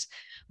cancers.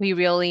 We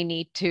really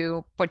need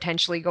to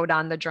potentially go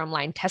down the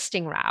germline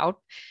testing route.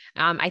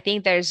 I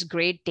think there's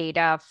great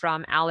data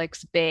from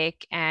Alex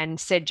Bick and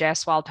Sid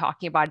Jaiswal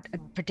talking about a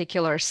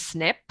particular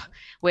SNP,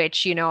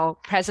 which,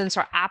 presence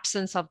or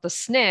absence of the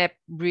SNP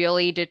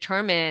really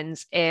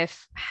determines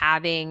if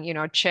having,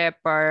 CHIP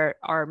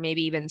or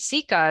maybe even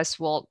CCUS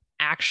will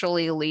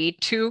actually lead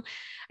to,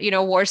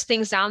 worse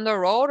things down the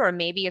road, or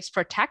maybe it's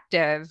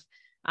protective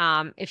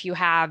if you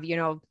have,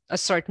 a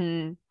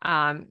certain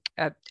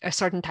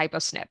type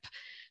of SNP.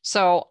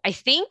 So I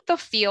think the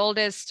field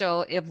is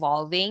still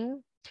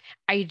evolving.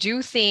 I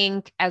do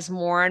think as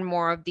more and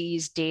more of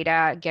these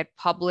data get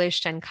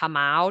published and come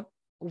out,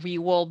 we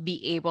will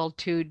be able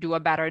to do a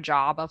better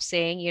job of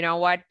saying,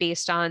 what,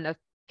 based on the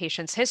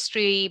patient's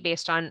history,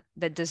 based on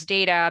this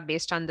data,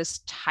 based on this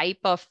type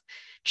of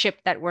chip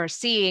that we're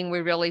seeing, we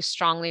really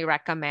strongly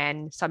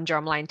recommend some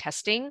germline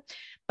testing.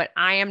 But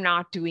I am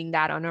not doing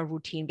that on a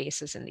routine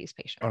basis in these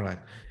patients. All right.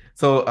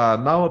 So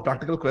now a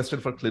practical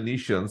question for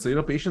clinicians.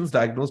 So, patients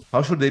diagnosed,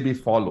 how should they be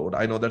followed?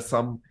 I know that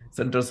some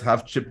centers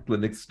have chip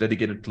clinics,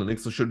 dedicated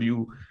clinics. So should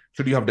you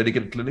have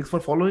dedicated clinics for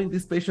following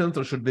these patients,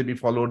 or should they be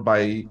followed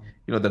by,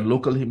 the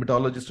local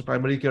hematologist or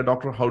primary care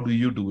doctor? How do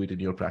you do it in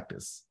your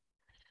practice?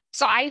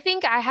 So I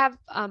think I have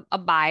a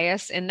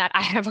bias in that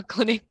I have a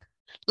clinic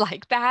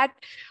like that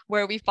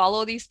where we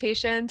follow these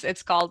patients.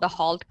 It's called the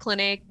HALT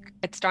Clinic.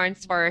 It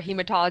stands for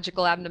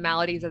Hematological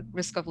Abnormalities at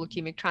Risk of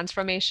Leukemic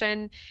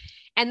Transformation.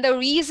 And the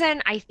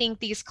reason I think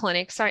these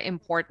clinics are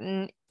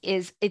important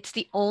is it's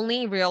the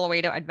only real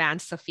way to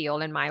advance the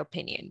field, in my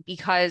opinion,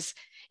 because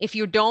if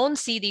you don't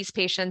see these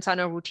patients on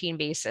a routine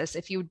basis,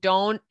 if you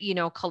don't,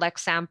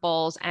 collect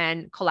samples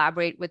and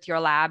collaborate with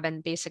your lab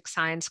and basic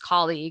science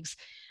colleagues,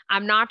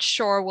 I'm not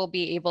sure we'll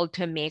be able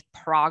to make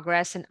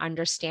progress in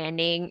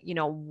understanding,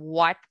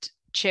 what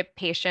CHIP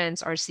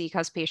patients or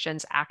CCUS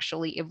patients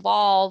actually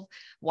evolve.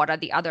 What are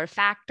the other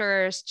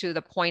factors? To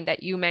the point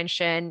that you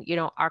mentioned,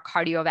 our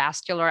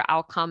cardiovascular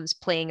outcomes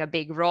playing a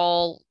big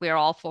role. We're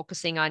all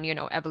focusing on,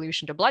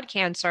 evolution to blood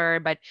cancer,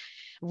 but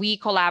we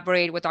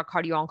collaborate with our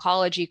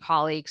cardio-oncology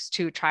colleagues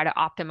to try to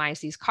optimize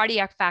these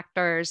cardiac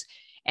factors.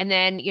 And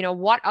then,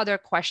 what other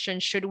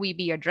questions should we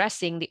be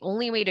addressing? The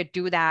only way to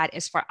do that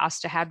is for us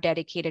to have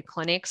dedicated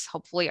clinics,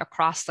 hopefully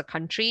across the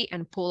country,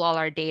 and pool all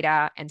our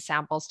data and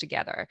samples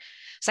together.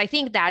 So I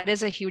think that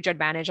is a huge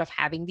advantage of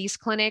having these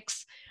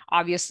clinics.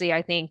 Obviously,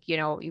 I think,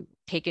 you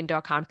take into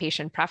account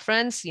patient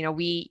preference.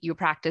 You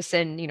practice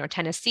in,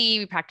 Tennessee,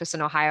 we practice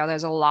in Ohio.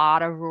 There's a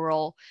lot of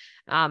rural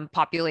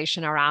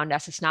population around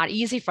us. It's not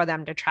easy for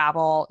them to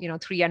travel,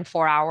 3 and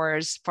 4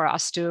 hours for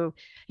us to,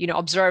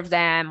 observe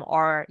them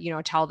or,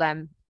 tell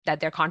them that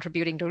they're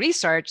contributing to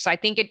research. So I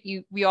think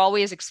we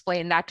always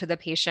explain that to the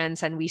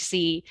patients, and we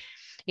see,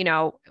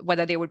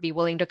 whether they would be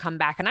willing to come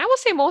back. And I will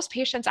say most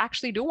patients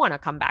actually do want to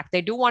come back.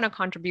 They do want to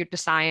contribute to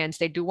science.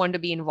 They do want to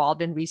be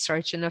involved in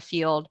research in the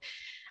field.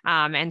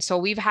 And so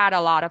we've had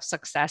a lot of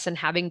success in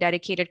having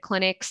dedicated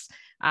clinics.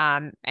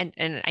 And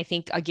I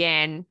think,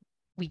 again,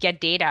 we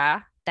get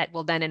data that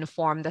will then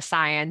inform the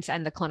science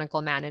and the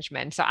clinical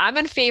management. So I'm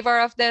in favor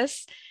of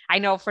this. I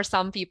know for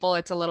some people,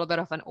 it's a little bit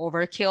of an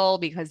overkill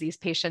because these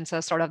patients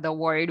are sort of the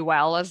worried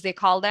well, as they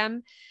call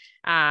them.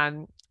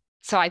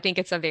 So I think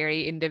it's a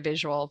very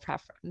individual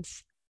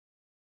preference.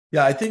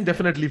 Yeah, I think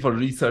definitely for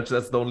research,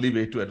 that's the only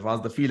way to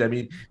advance the field. I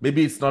mean,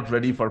 maybe it's not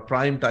ready for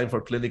prime time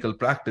for clinical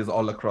practice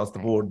all across the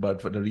board,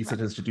 but for the research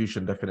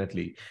institution,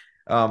 definitely.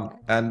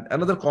 And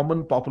another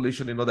common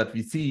population, that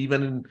we see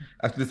even in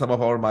actually some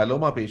of our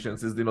myeloma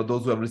patients is,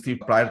 those who have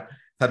received prior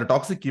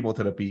cytotoxic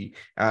chemotherapy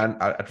and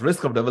are at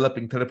risk of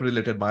developing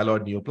therapy-related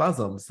myeloid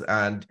neoplasms,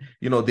 and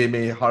they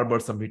may harbor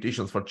some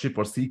mutations for CHIP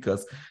or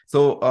CCUS.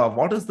 So,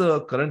 what is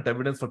the current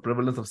evidence for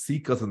prevalence of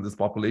CCUS in this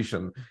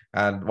population,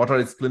 and what are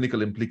its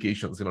clinical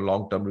implications,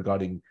 long-term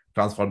regarding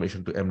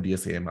transformation to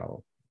MDS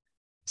AML?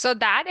 So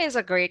that is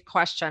a great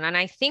question. And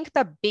I think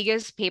the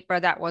biggest paper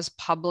that was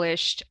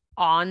published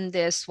on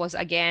this was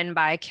again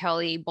by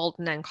Kelly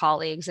Bolton and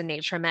colleagues in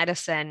Nature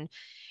Medicine.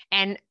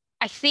 And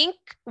I think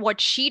what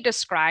she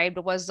described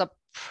was the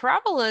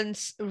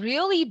prevalence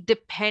really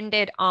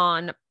depended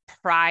on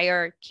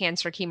prior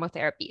cancer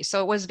chemotherapy.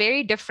 So it was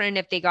very different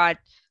if they got,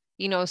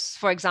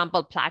 for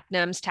example,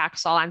 platinums,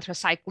 Taxol,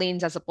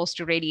 anthracyclines, as opposed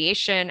to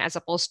radiation, as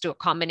opposed to a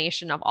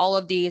combination of all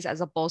of these,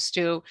 as opposed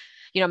to,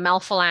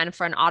 melphalan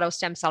for an auto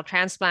stem cell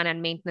transplant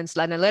and maintenance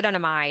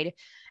lenalidomide.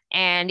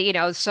 And,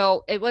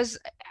 so it was,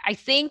 I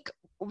think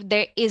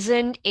there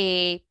isn't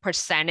a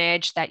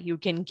percentage that you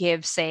can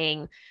give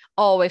saying,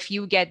 oh, if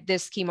you get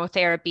this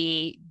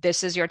chemotherapy,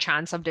 this is your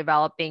chance of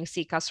developing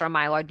CCUS or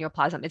myeloid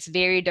neoplasm. It's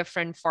very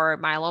different for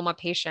myeloma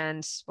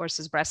patients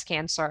versus breast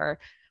cancer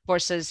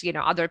versus,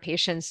 other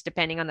patients,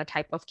 depending on the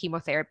type of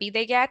chemotherapy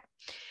they get.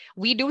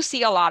 We do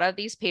see a lot of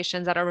these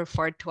patients that are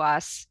referred to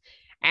us.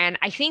 And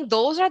I think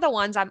those are the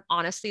ones I'm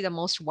honestly the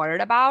most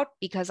worried about,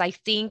 because I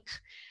think,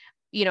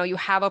 you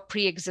have a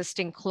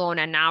pre-existing clone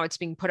and now it's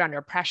being put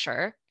under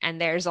pressure,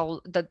 and there's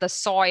the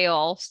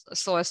soil,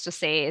 so as to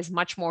say, is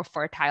much more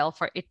fertile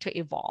for it to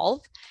evolve.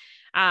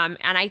 And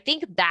I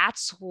think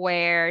that's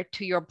where,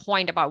 to your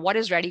point about what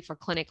is ready for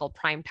clinical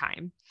prime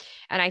time.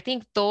 And I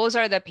think those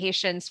are the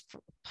patients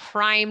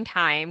prime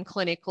time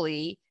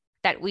clinically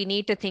that we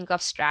need to think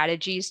of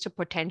strategies to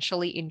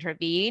potentially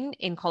intervene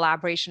in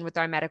collaboration with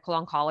our medical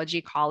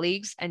oncology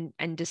colleagues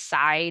and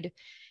decide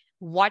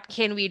what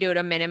can we do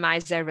to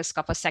minimize their risk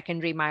of a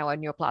secondary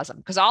myeloid neoplasm?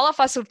 Because all of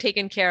us who've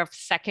taken care of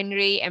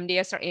secondary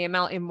MDS or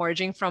AML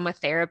emerging from a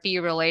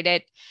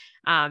therapy-related,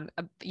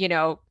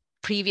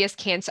 previous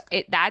cancer,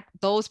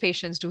 those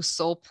patients do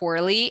so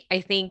poorly.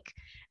 I think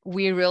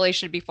we really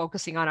should be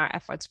focusing on our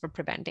efforts for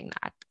preventing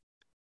that.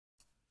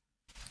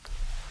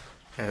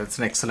 Yeah, that's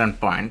an excellent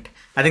point.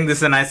 I think this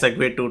is a nice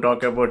segue to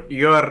talk about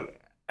your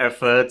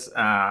efforts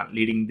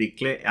leading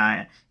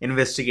the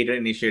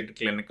investigator-initiated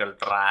clinical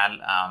trial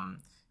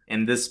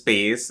in this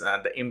space,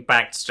 the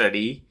IMPACT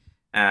study,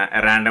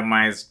 a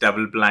randomized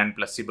double-blind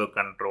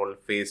placebo-controlled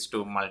phase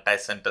 2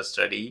 multi-center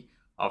study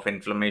of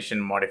inflammation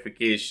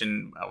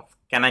modification of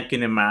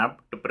canakinumab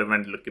to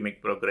prevent leukemic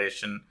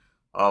progression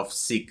of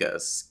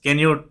CCUS. Can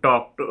you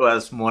talk to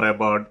us more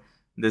about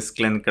this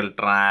clinical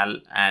trial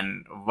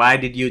and why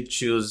did you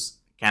choose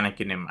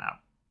canakinumab?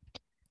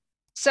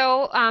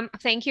 So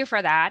thank you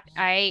for that.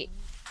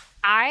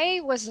 I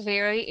was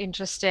very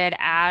interested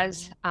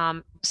as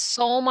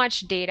so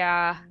much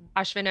data,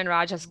 Ashwin and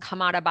Raj, has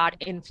come out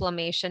about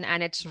inflammation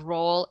and its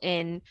role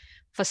in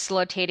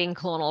facilitating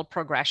clonal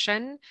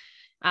progression,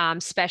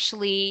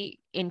 especially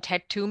in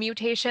TET2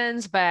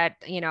 mutations. But,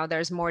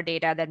 there's more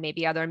data that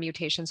maybe other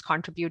mutations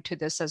contribute to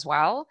this as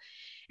well.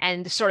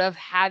 And sort of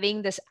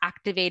having this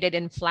activated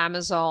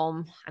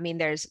inflammasome, I mean,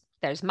 there's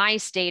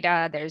mice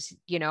data, there's,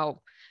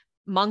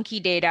 monkey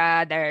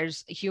data,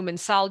 there's human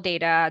cell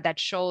data that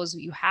shows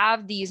you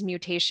have these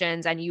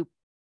mutations and you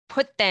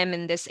put them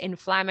in this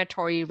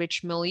inflammatory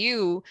rich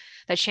milieu,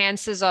 the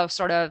chances of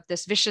sort of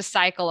this vicious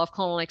cycle of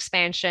clonal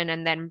expansion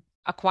and then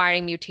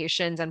acquiring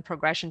mutations and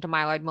progression to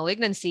myeloid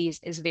malignancies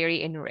is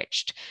very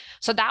enriched.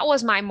 So that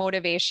was my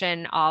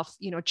motivation of,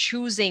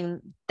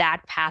 choosing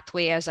that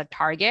pathway as a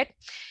target.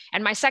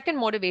 And my second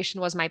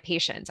motivation was my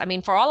patients. I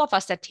mean, for all of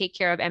us that take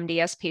care of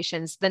MDS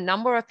patients, the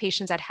number of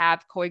patients that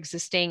have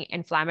coexisting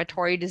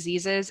inflammatory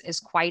diseases is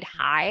quite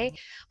high.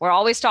 We're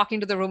always talking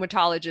to the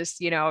rheumatologist,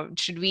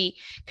 should we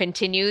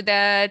continue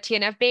the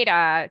TNF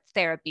beta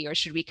therapy or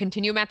should we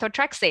continue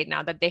methotrexate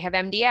now that they have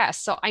MDS?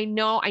 So I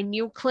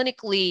knew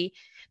clinically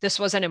this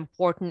was an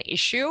important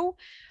issue.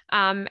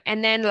 And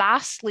then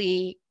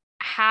lastly,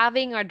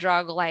 having a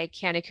drug like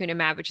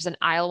canakinumab, which is an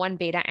IL-1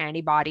 beta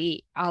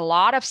antibody, a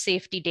lot of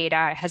safety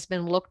data has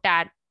been looked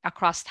at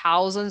across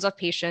thousands of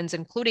patients,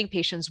 including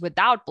patients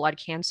without blood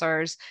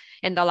cancers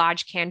in the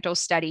large CANTO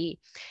study.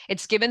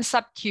 It's given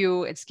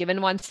sub-Q, it's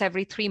given once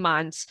every 3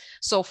 months.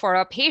 So for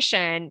a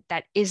patient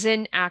that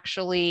isn't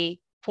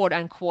actually quote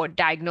unquote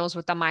diagnosed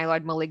with a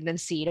myeloid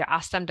malignancy, to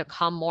ask them to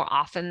come more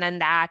often than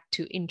that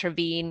to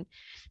intervene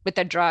with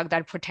a drug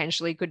that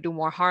potentially could do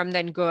more harm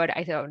than good,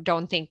 I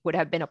don't think would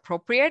have been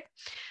appropriate.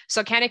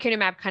 So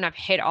canakinumab kind of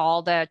hit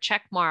all the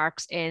check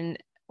marks in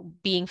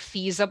being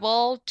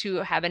feasible to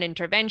have an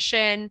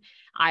intervention.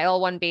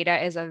 IL-1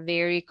 beta is a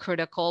very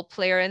critical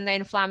player in the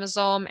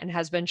inflammasome and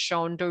has been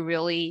shown to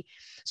really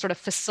sort of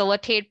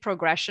facilitate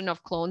progression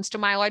of clones to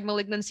myeloid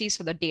malignancy.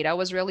 So the data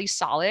was really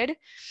solid.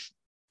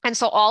 And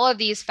so all of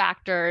these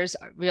factors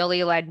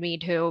really led me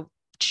to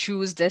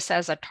choose this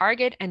as a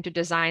target and to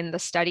design the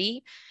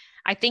study.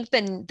 I think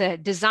the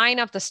design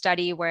of the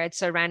study, where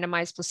it's a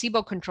randomized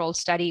placebo-controlled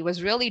study,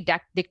 was really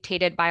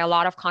dictated by a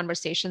lot of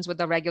conversations with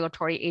the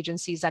regulatory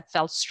agencies that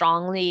felt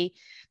strongly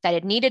that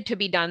it needed to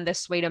be done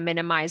this way to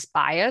minimize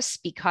bias,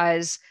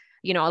 because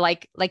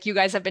like you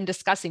guys have been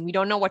discussing, we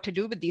don't know what to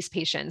do with these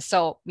patients.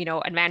 So,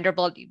 at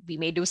Vanderbilt, we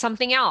may do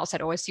something else.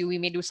 At OSU, we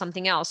may do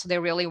something else. So they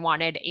really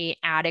wanted a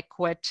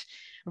adequate,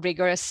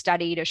 rigorous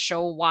study to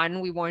show,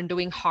 one, we weren't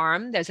doing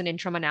harm. There's an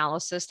interim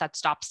analysis that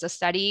stops the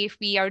study if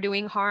we are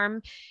doing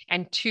harm.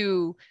 And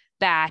two,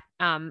 that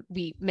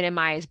we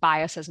minimize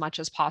bias as much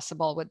as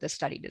possible with the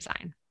study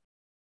design.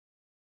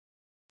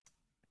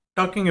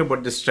 Talking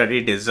about the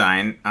study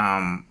design,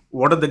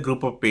 what are the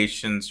group of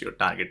patients you're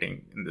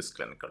targeting in this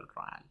clinical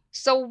trial?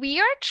 So we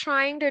are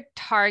trying to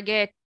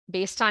target,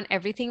 based on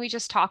everything we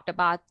just talked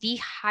about, the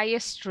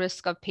highest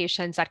risk of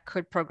patients that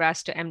could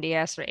progress to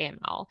MDS or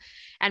AML.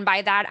 And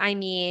by that, I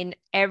mean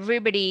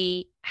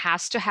everybody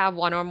has to have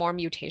one or more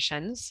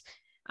mutations.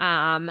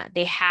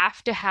 They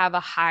have to have a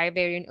high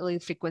variant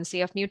allele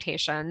frequency of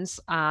mutations.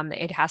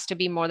 It has to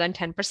be more than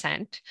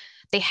 10%.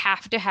 They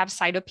have to have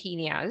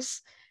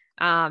cytopenias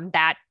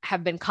that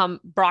have been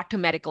brought to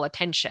medical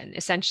attention.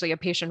 Essentially, a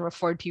patient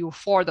referred to you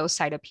for those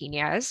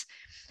cytopenias.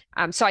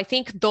 So I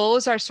think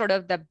those are sort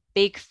of the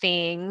big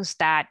things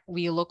that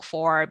we look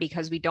for,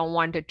 because we don't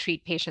want to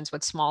treat patients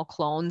with small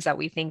clones that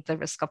we think the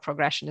risk of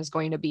progression is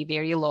going to be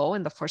very low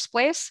in the first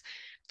place.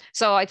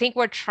 So I think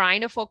we're trying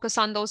to focus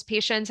on those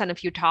patients. And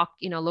if you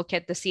look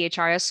at the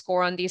CHRS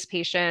score on these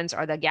patients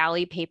or the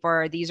Galley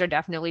paper, these are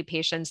definitely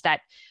patients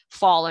that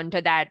fall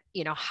into that,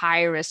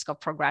 high risk of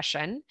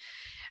progression.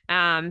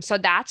 So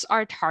that's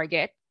our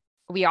target.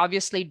 We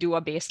obviously do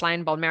a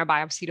baseline bone marrow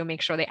biopsy to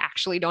make sure they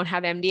actually don't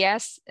have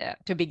MDS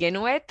to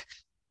begin with.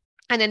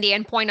 And then the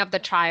endpoint of the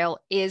trial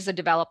is the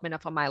development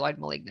of a myeloid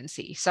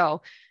malignancy.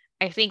 So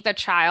I think the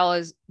trial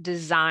is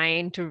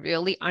designed to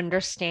really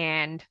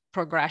understand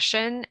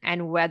progression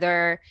and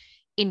whether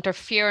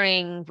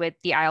interfering with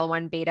the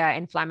IL-1 beta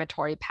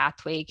inflammatory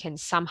pathway can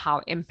somehow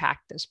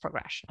impact this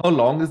progression. How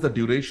long is the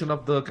duration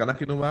of the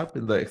canakinumab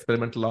in the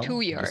experimental arm?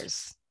 2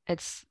 years.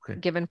 It's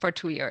given for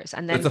 2 years,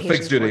 and then it's a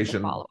fixed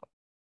duration.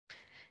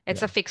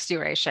 It's a fixed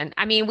duration.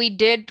 I mean, we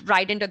did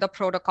write into the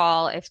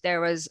protocol if there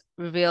was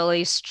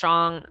really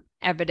strong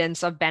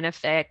evidence of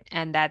benefit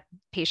and that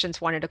patients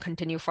wanted to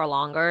continue for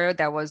longer,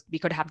 we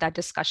could have that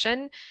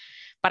discussion.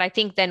 But I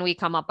think then we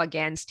come up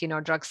against,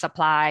 drug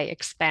supply,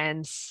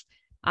 expense,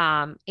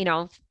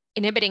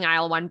 inhibiting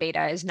IL-1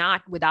 beta is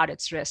not without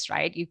its risks,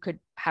 right? You could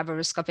have a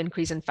risk of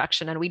increased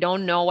infection, and we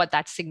don't know what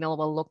that signal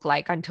will look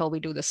like until we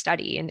do the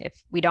study. And if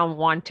we don't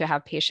want to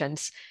have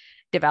patients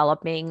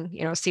developing,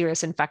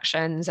 serious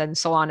infections and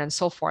so on and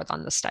so forth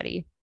on the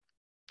study.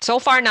 So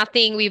far,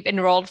 nothing. We've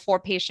enrolled 4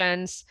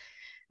 patients.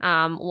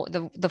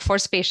 The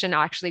first patient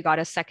actually got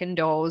a second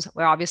dose,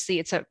 where obviously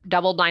it's a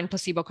double-blind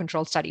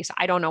placebo-controlled study. So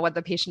I don't know what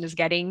the patient is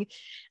getting,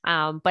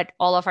 but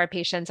all of our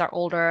patients are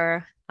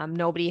older.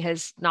 Nobody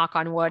has, knock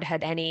on wood,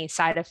 had any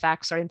side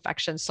effects or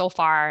infections so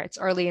far. It's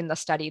early in the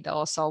study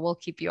though, so we'll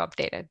keep you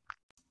updated.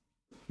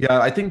 Yeah,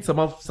 I think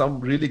some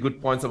really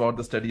good points about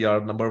the study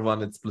are, number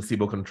one, it's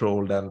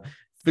placebo-controlled and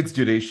fixed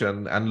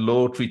duration and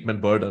low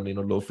treatment burden,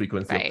 low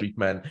frequency of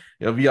treatment.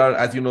 We are,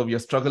 as you know, we are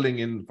struggling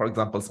in, for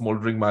example,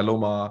 smoldering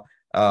myeloma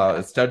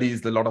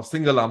studies. A lot of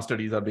single-arm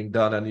studies are being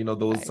done, and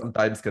those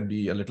sometimes can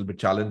be a little bit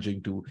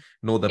challenging to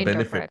know the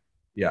benefit.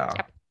 Yeah.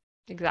 Yep.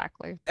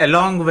 Exactly.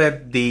 Along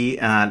with the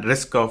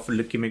risk of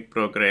leukemic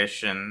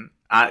progression,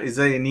 is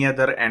there any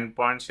other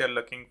endpoints you're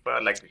looking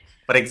for? Like,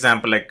 for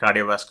example, like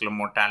cardiovascular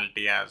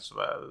mortality as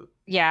well?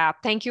 Yeah,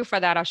 thank you for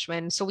that,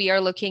 Ashwin. So we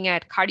are looking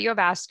at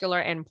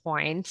cardiovascular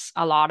endpoints.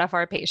 A lot of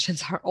our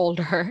patients are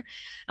older.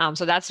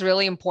 So that's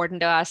really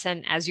important to us.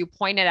 And as you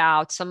pointed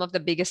out, some of the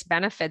biggest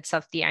benefits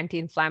of the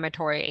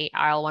anti-inflammatory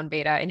IL-1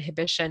 beta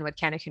inhibition with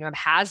canakinumab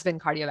has been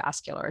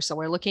cardiovascular. So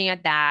we're looking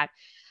at that.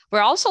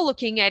 We're also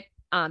looking at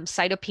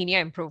cytopenia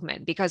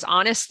improvement, because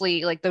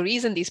honestly, like, the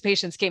reason these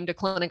patients came to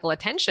clinical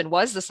attention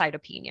was the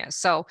cytopenia.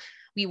 So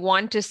we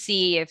want to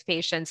see if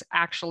patients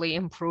actually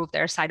improve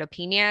their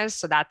cytopenias.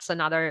 So that's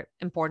another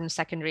important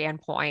secondary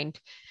endpoint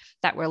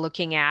that we're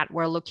looking at.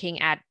 We're looking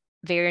at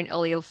variant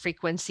allele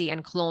frequency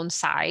and clone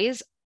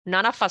size.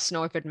 None of us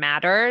know if it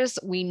matters.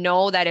 We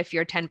know that if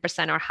you're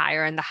 10% or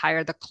higher, and the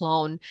higher the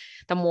clone,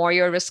 the more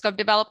your risk of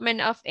development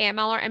of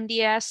AML or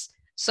MDS.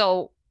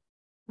 So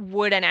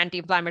would an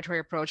anti-inflammatory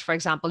approach, for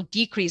example,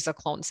 decrease the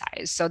clone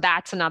size? So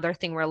that's another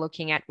thing we're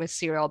looking at with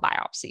serial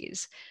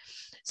biopsies.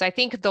 So I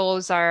think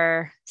those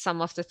are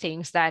some of the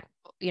things that,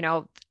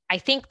 I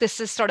think this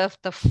is sort of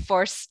the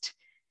first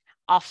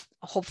of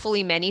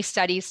hopefully many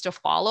studies to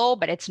follow,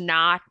 but it's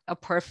not a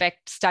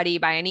perfect study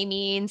by any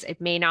means.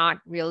 It may not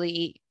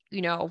really,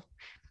 it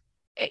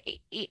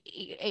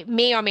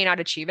may or may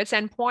not achieve its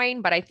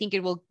endpoint, but I think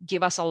it will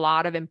give us a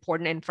lot of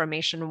important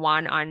information,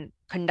 one, on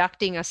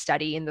conducting a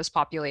study in this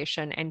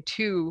population, and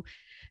two,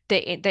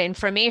 the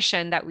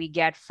information that we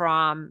get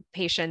from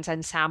patients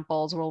and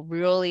samples will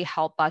really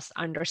help us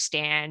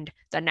understand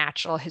the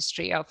natural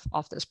history of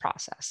this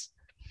process.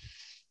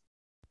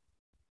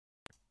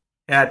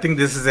 Yeah, I think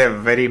this is a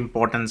very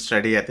important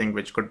study, I think,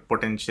 which could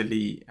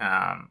potentially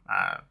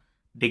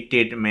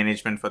dictate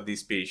management for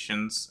these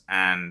patients.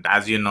 And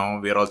as you know,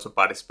 we are also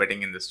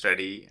participating in the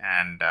study,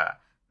 and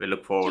we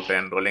look forward to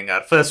enrolling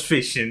our first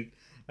patient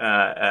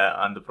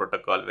on the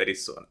protocol very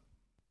soon.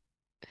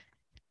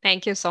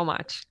 Thank you so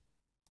much.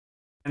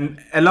 And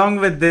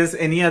along with this,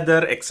 any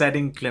other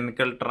exciting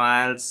clinical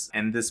trials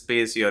in this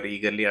space you're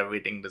eagerly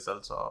awaiting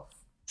results of?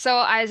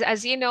 So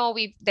as you know,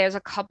 there's a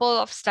couple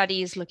of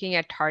studies looking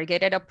at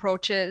targeted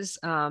approaches.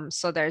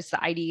 So there's the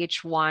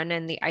IDH1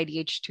 and the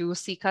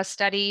IDH2 CCUS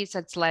studies.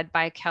 It's led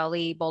by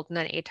Kelly, Bolton,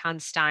 and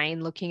Eitan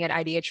Stein, looking at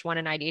IDH1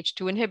 and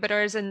IDH2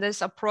 inhibitors in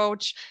this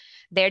approach.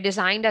 They're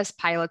designed as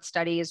pilot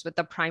studies with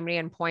the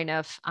primary endpoint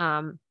of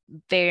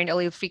variant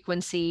allele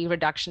frequency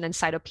reduction and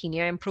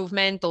cytopenia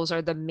improvement. Those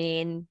are the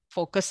main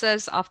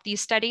focuses of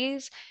these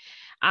studies.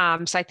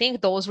 So I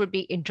think those would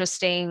be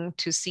interesting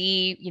to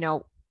see,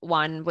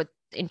 one with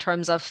in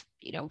terms of,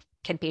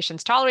 can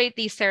patients tolerate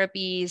these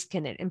therapies?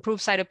 Can it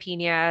improve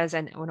cytopenias?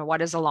 And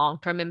what is the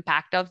long-term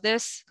impact of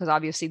this? Because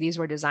obviously these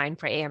were designed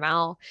for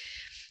AML.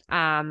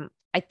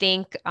 I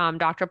think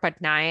Dr.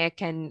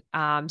 Patnaik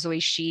and Zoe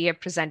Shi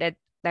have presented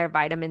their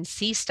vitamin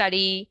C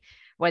study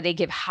where they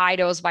give high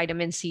dose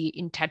vitamin C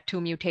in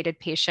TET2 mutated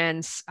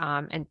patients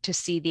and to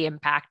see the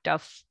impact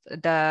of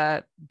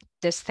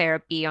this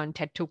therapy on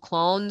TET2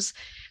 clones.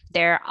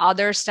 There are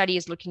other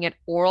studies looking at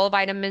oral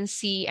vitamin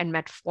C and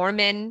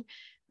metformin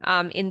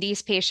in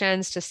these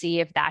patients to see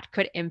if that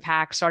could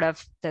impact sort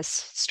of this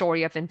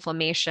story of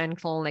inflammation,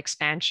 clonal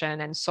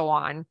expansion, and so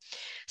on.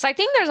 So I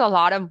think there's a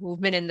lot of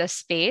movement in this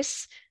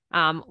space.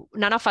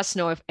 None of us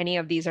know if any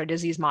of these are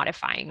disease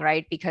modifying,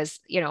 right? Because,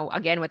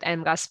 again, with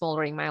MGUS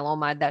smoldering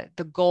myeloma,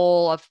 the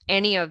goal of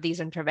any of these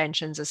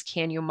interventions is,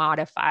 can you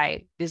modify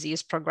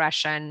disease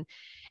progression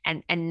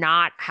and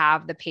not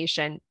have the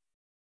patient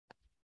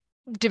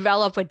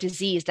develop a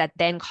disease that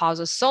then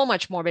causes so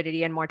much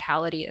morbidity and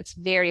mortality? It's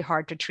very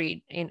hard to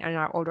treat in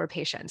our older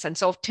patients. And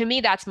so to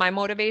me, that's my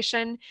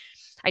motivation.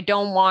 I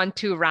don't want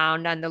to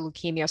round on the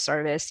leukemia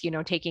service,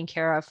 taking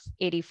care of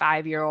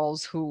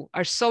 85-year-olds who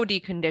are so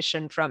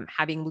deconditioned from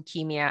having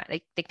leukemia.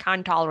 They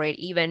can't tolerate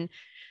even,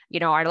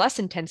 our less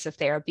intensive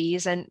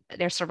therapies, and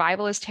their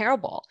survival is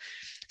terrible.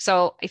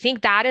 So I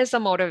think that is the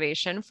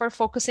motivation for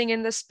focusing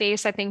in this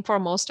space, I think, for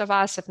most of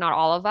us, if not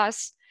all of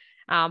us.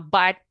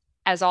 But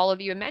as all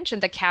of you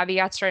mentioned, the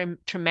caveats are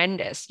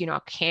tremendous.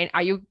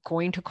 Are you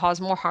going to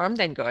cause more harm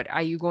than good?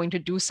 Are you going to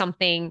do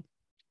something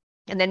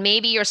and then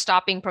maybe you're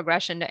stopping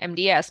progression to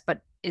MDS, but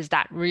is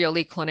that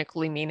really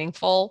clinically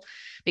meaningful?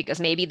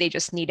 Because maybe they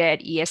just needed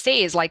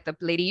ESAs like the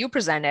lady you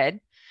presented.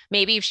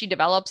 Maybe if she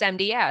develops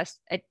MDS,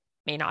 it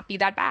may not be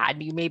that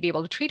bad. You may be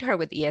able to treat her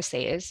with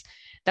ESAs.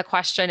 The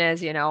question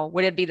is,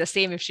 would it be the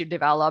same if she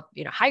developed,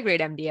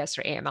 high-grade MDS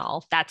or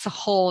AML? That's a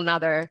whole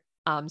nother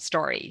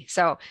story.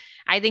 So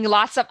I think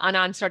lots of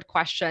unanswered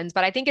questions,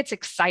 but I think it's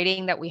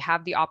exciting that we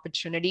have the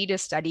opportunity to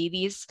study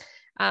these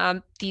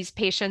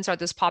patients or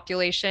this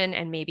population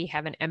and maybe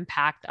have an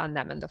impact on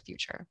them in the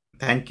future.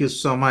 Thank you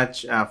so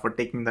much for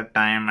taking the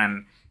time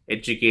and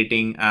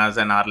educating us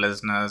and our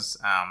listeners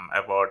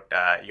about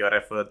your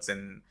efforts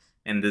in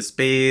this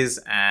space.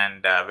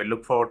 And we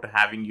look forward to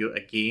having you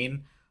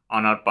again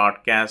on our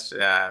podcast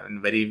in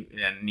very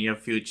near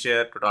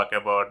future to talk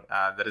about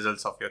the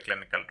results of your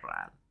clinical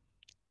trial.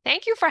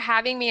 Thank you for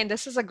having me. And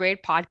this is a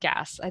great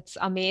podcast. It's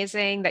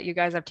amazing that you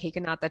guys have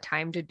taken out the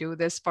time to do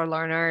this for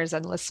learners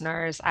and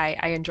listeners. I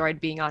enjoyed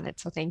being on it.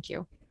 So thank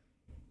you.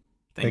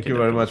 Thank you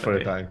very much for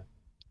your time.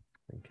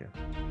 Thank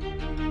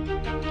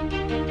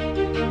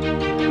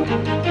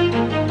you.